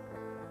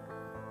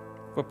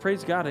 But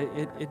praise God,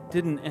 it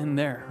didn't end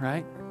there,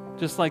 right?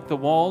 Just like the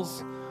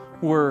walls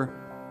were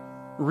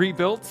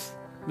rebuilt,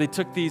 they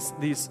took these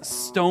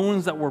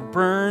stones that were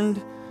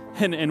burned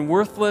and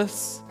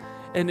worthless,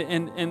 and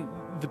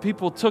the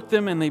people took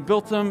them and they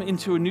built them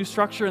into a new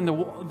structure, and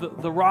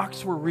the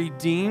rocks were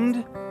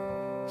redeemed.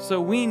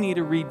 So we need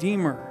a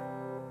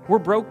redeemer. We're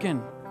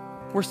broken.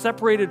 We're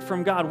separated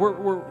from God.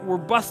 We're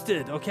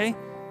busted, okay?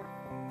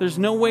 There's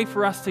no way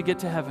for us to get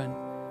to heaven.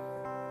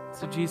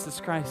 So Jesus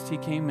Christ, He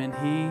came and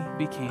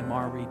He became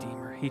our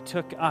Redeemer. He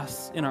took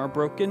us in our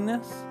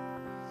brokenness.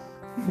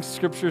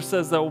 Scripture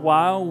says that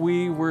while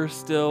we were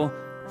still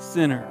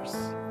sinners,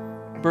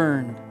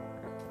 burned,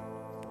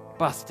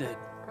 busted,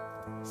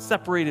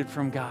 separated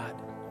from God,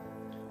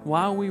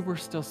 while we were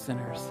still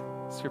sinners,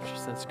 Scripture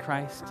says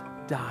Christ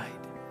died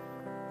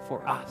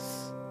for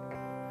us.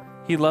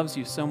 He loves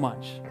you so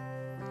much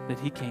that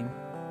He came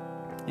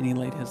and He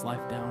laid His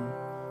life down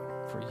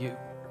for you.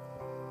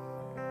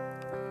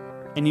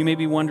 And you may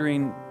be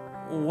wondering,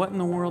 what in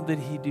the world did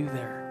He do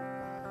there?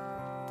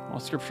 Well,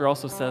 Scripture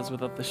also says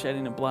without the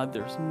shedding of blood,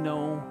 there's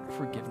no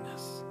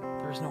forgiveness.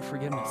 There's no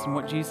forgiveness. And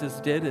what Jesus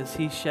did is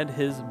He shed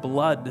His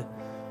blood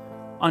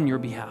on your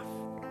behalf.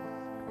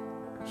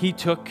 He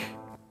took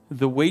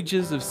the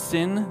wages of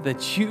sin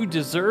that you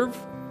deserve.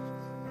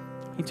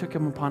 He took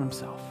them upon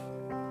Himself.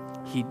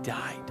 He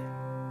died.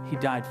 He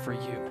died for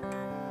you.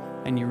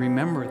 And you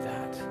remember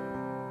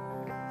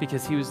that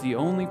because He was the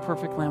only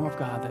perfect Lamb of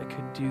God that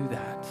could do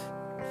that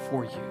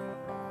for you.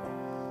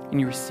 And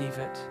you receive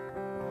it.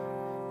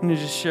 I'm going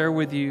to just share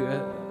with you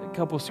a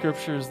couple of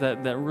scriptures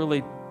that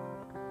really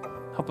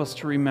help us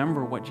to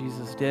remember what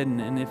Jesus did.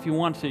 And if you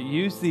want to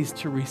use these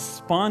to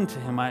respond to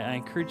Him, I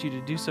encourage you to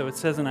do so. It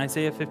says in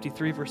Isaiah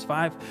 53, verse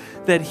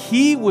 5, that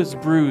He was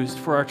bruised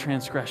for our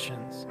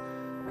transgressions.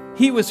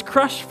 He was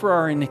crushed for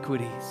our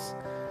iniquities.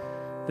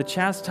 The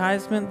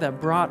chastisement that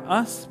brought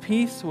us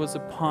peace was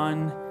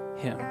upon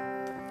Him,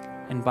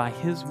 and by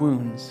His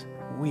wounds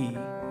we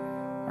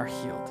are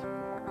healed.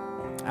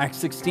 Acts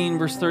 16,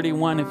 verse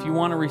 31, if you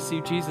want to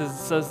receive Jesus,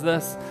 it says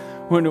this.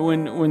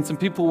 When some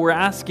people were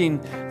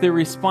asking, they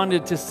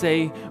responded to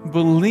say,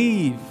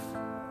 believe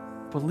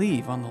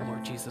on the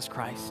Lord Jesus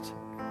Christ,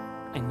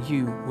 and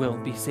you will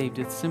be saved.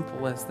 It's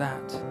simple as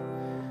that.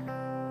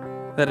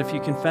 That if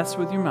you confess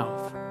with your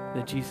mouth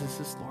that Jesus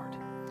is Lord,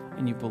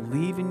 and you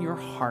believe in your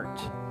heart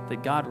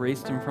that God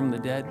raised Him from the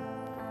dead,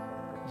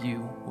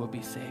 you will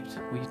be saved.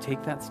 Will you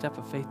take that step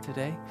of faith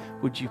today?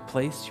 Would you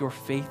place your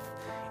faith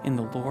in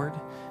the Lord?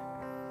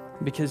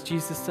 Because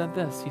Jesus said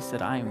this. He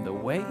said, I am the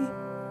way,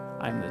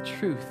 I am the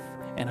truth,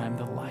 and I'm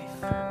the life.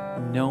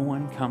 No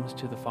one comes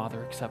to the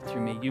Father except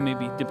through me. You may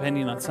be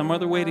depending on some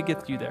other way to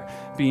get you there,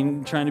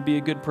 trying to be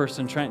a good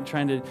person, trying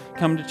to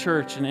come to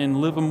church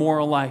and live a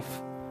moral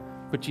life.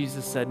 But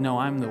Jesus said, no,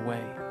 I'm the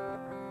way.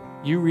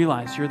 You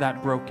realize you're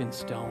that broken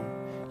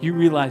stone. You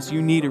realize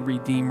you need a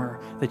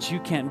Redeemer, that you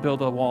can't build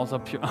the walls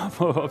of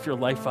your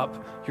life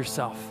up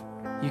yourself.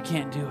 You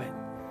can't do it.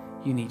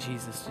 You need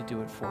Jesus to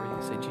do it for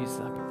you. Say, Jesus,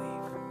 I believe.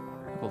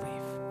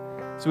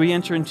 So we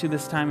enter into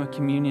this time of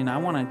communion. I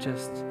want to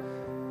just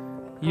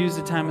use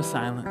a time of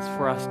silence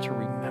for us to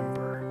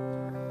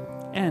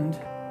remember. And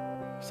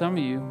some of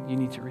you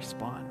need to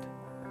respond.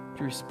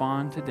 To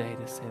respond today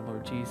to say,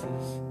 Lord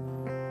Jesus,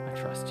 I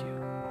trust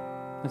you.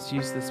 Let's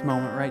use this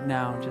moment right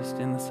now, just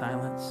in the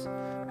silence,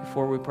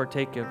 before we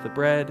partake of the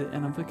bread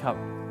and of the cup,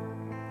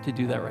 to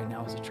do that right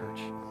now as a church.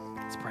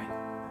 Let's pray.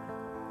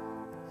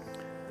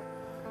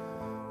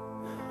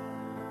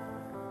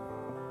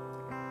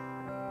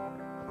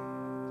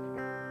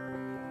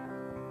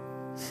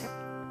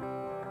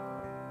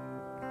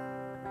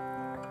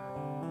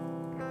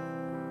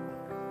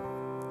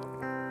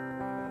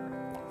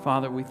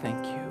 Father, we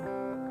thank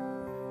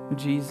you.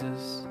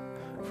 Jesus,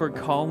 for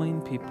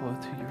calling people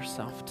to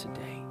yourself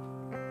today.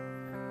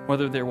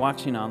 Whether they're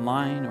watching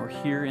online or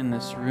here in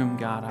this room,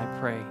 God, I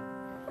pray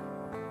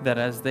that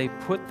as they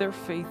put their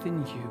faith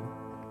in you,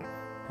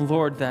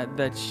 Lord,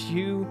 that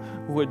you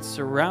would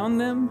surround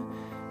them,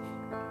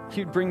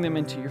 you'd bring them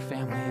into your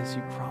family as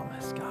you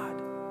promised, God.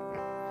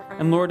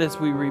 And Lord, as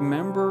we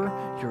remember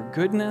your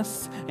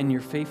goodness and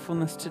your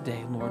faithfulness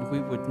today, Lord, we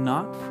would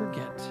not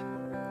forget,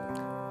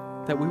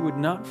 and that we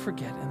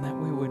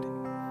would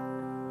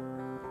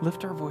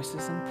lift our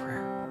voices in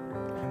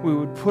prayer. We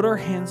would put our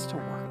hands to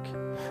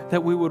work,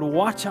 that we would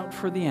watch out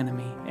for the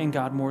enemy, and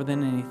God, more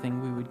than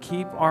anything, we would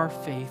keep our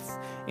faith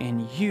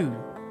in you,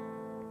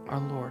 our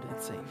Lord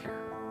and Savior.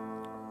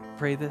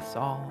 Pray this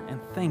all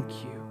and thank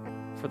you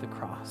for the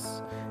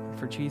cross and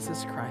for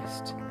Jesus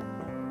Christ.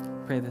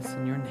 Pray this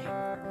in your name.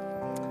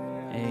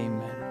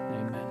 Amen.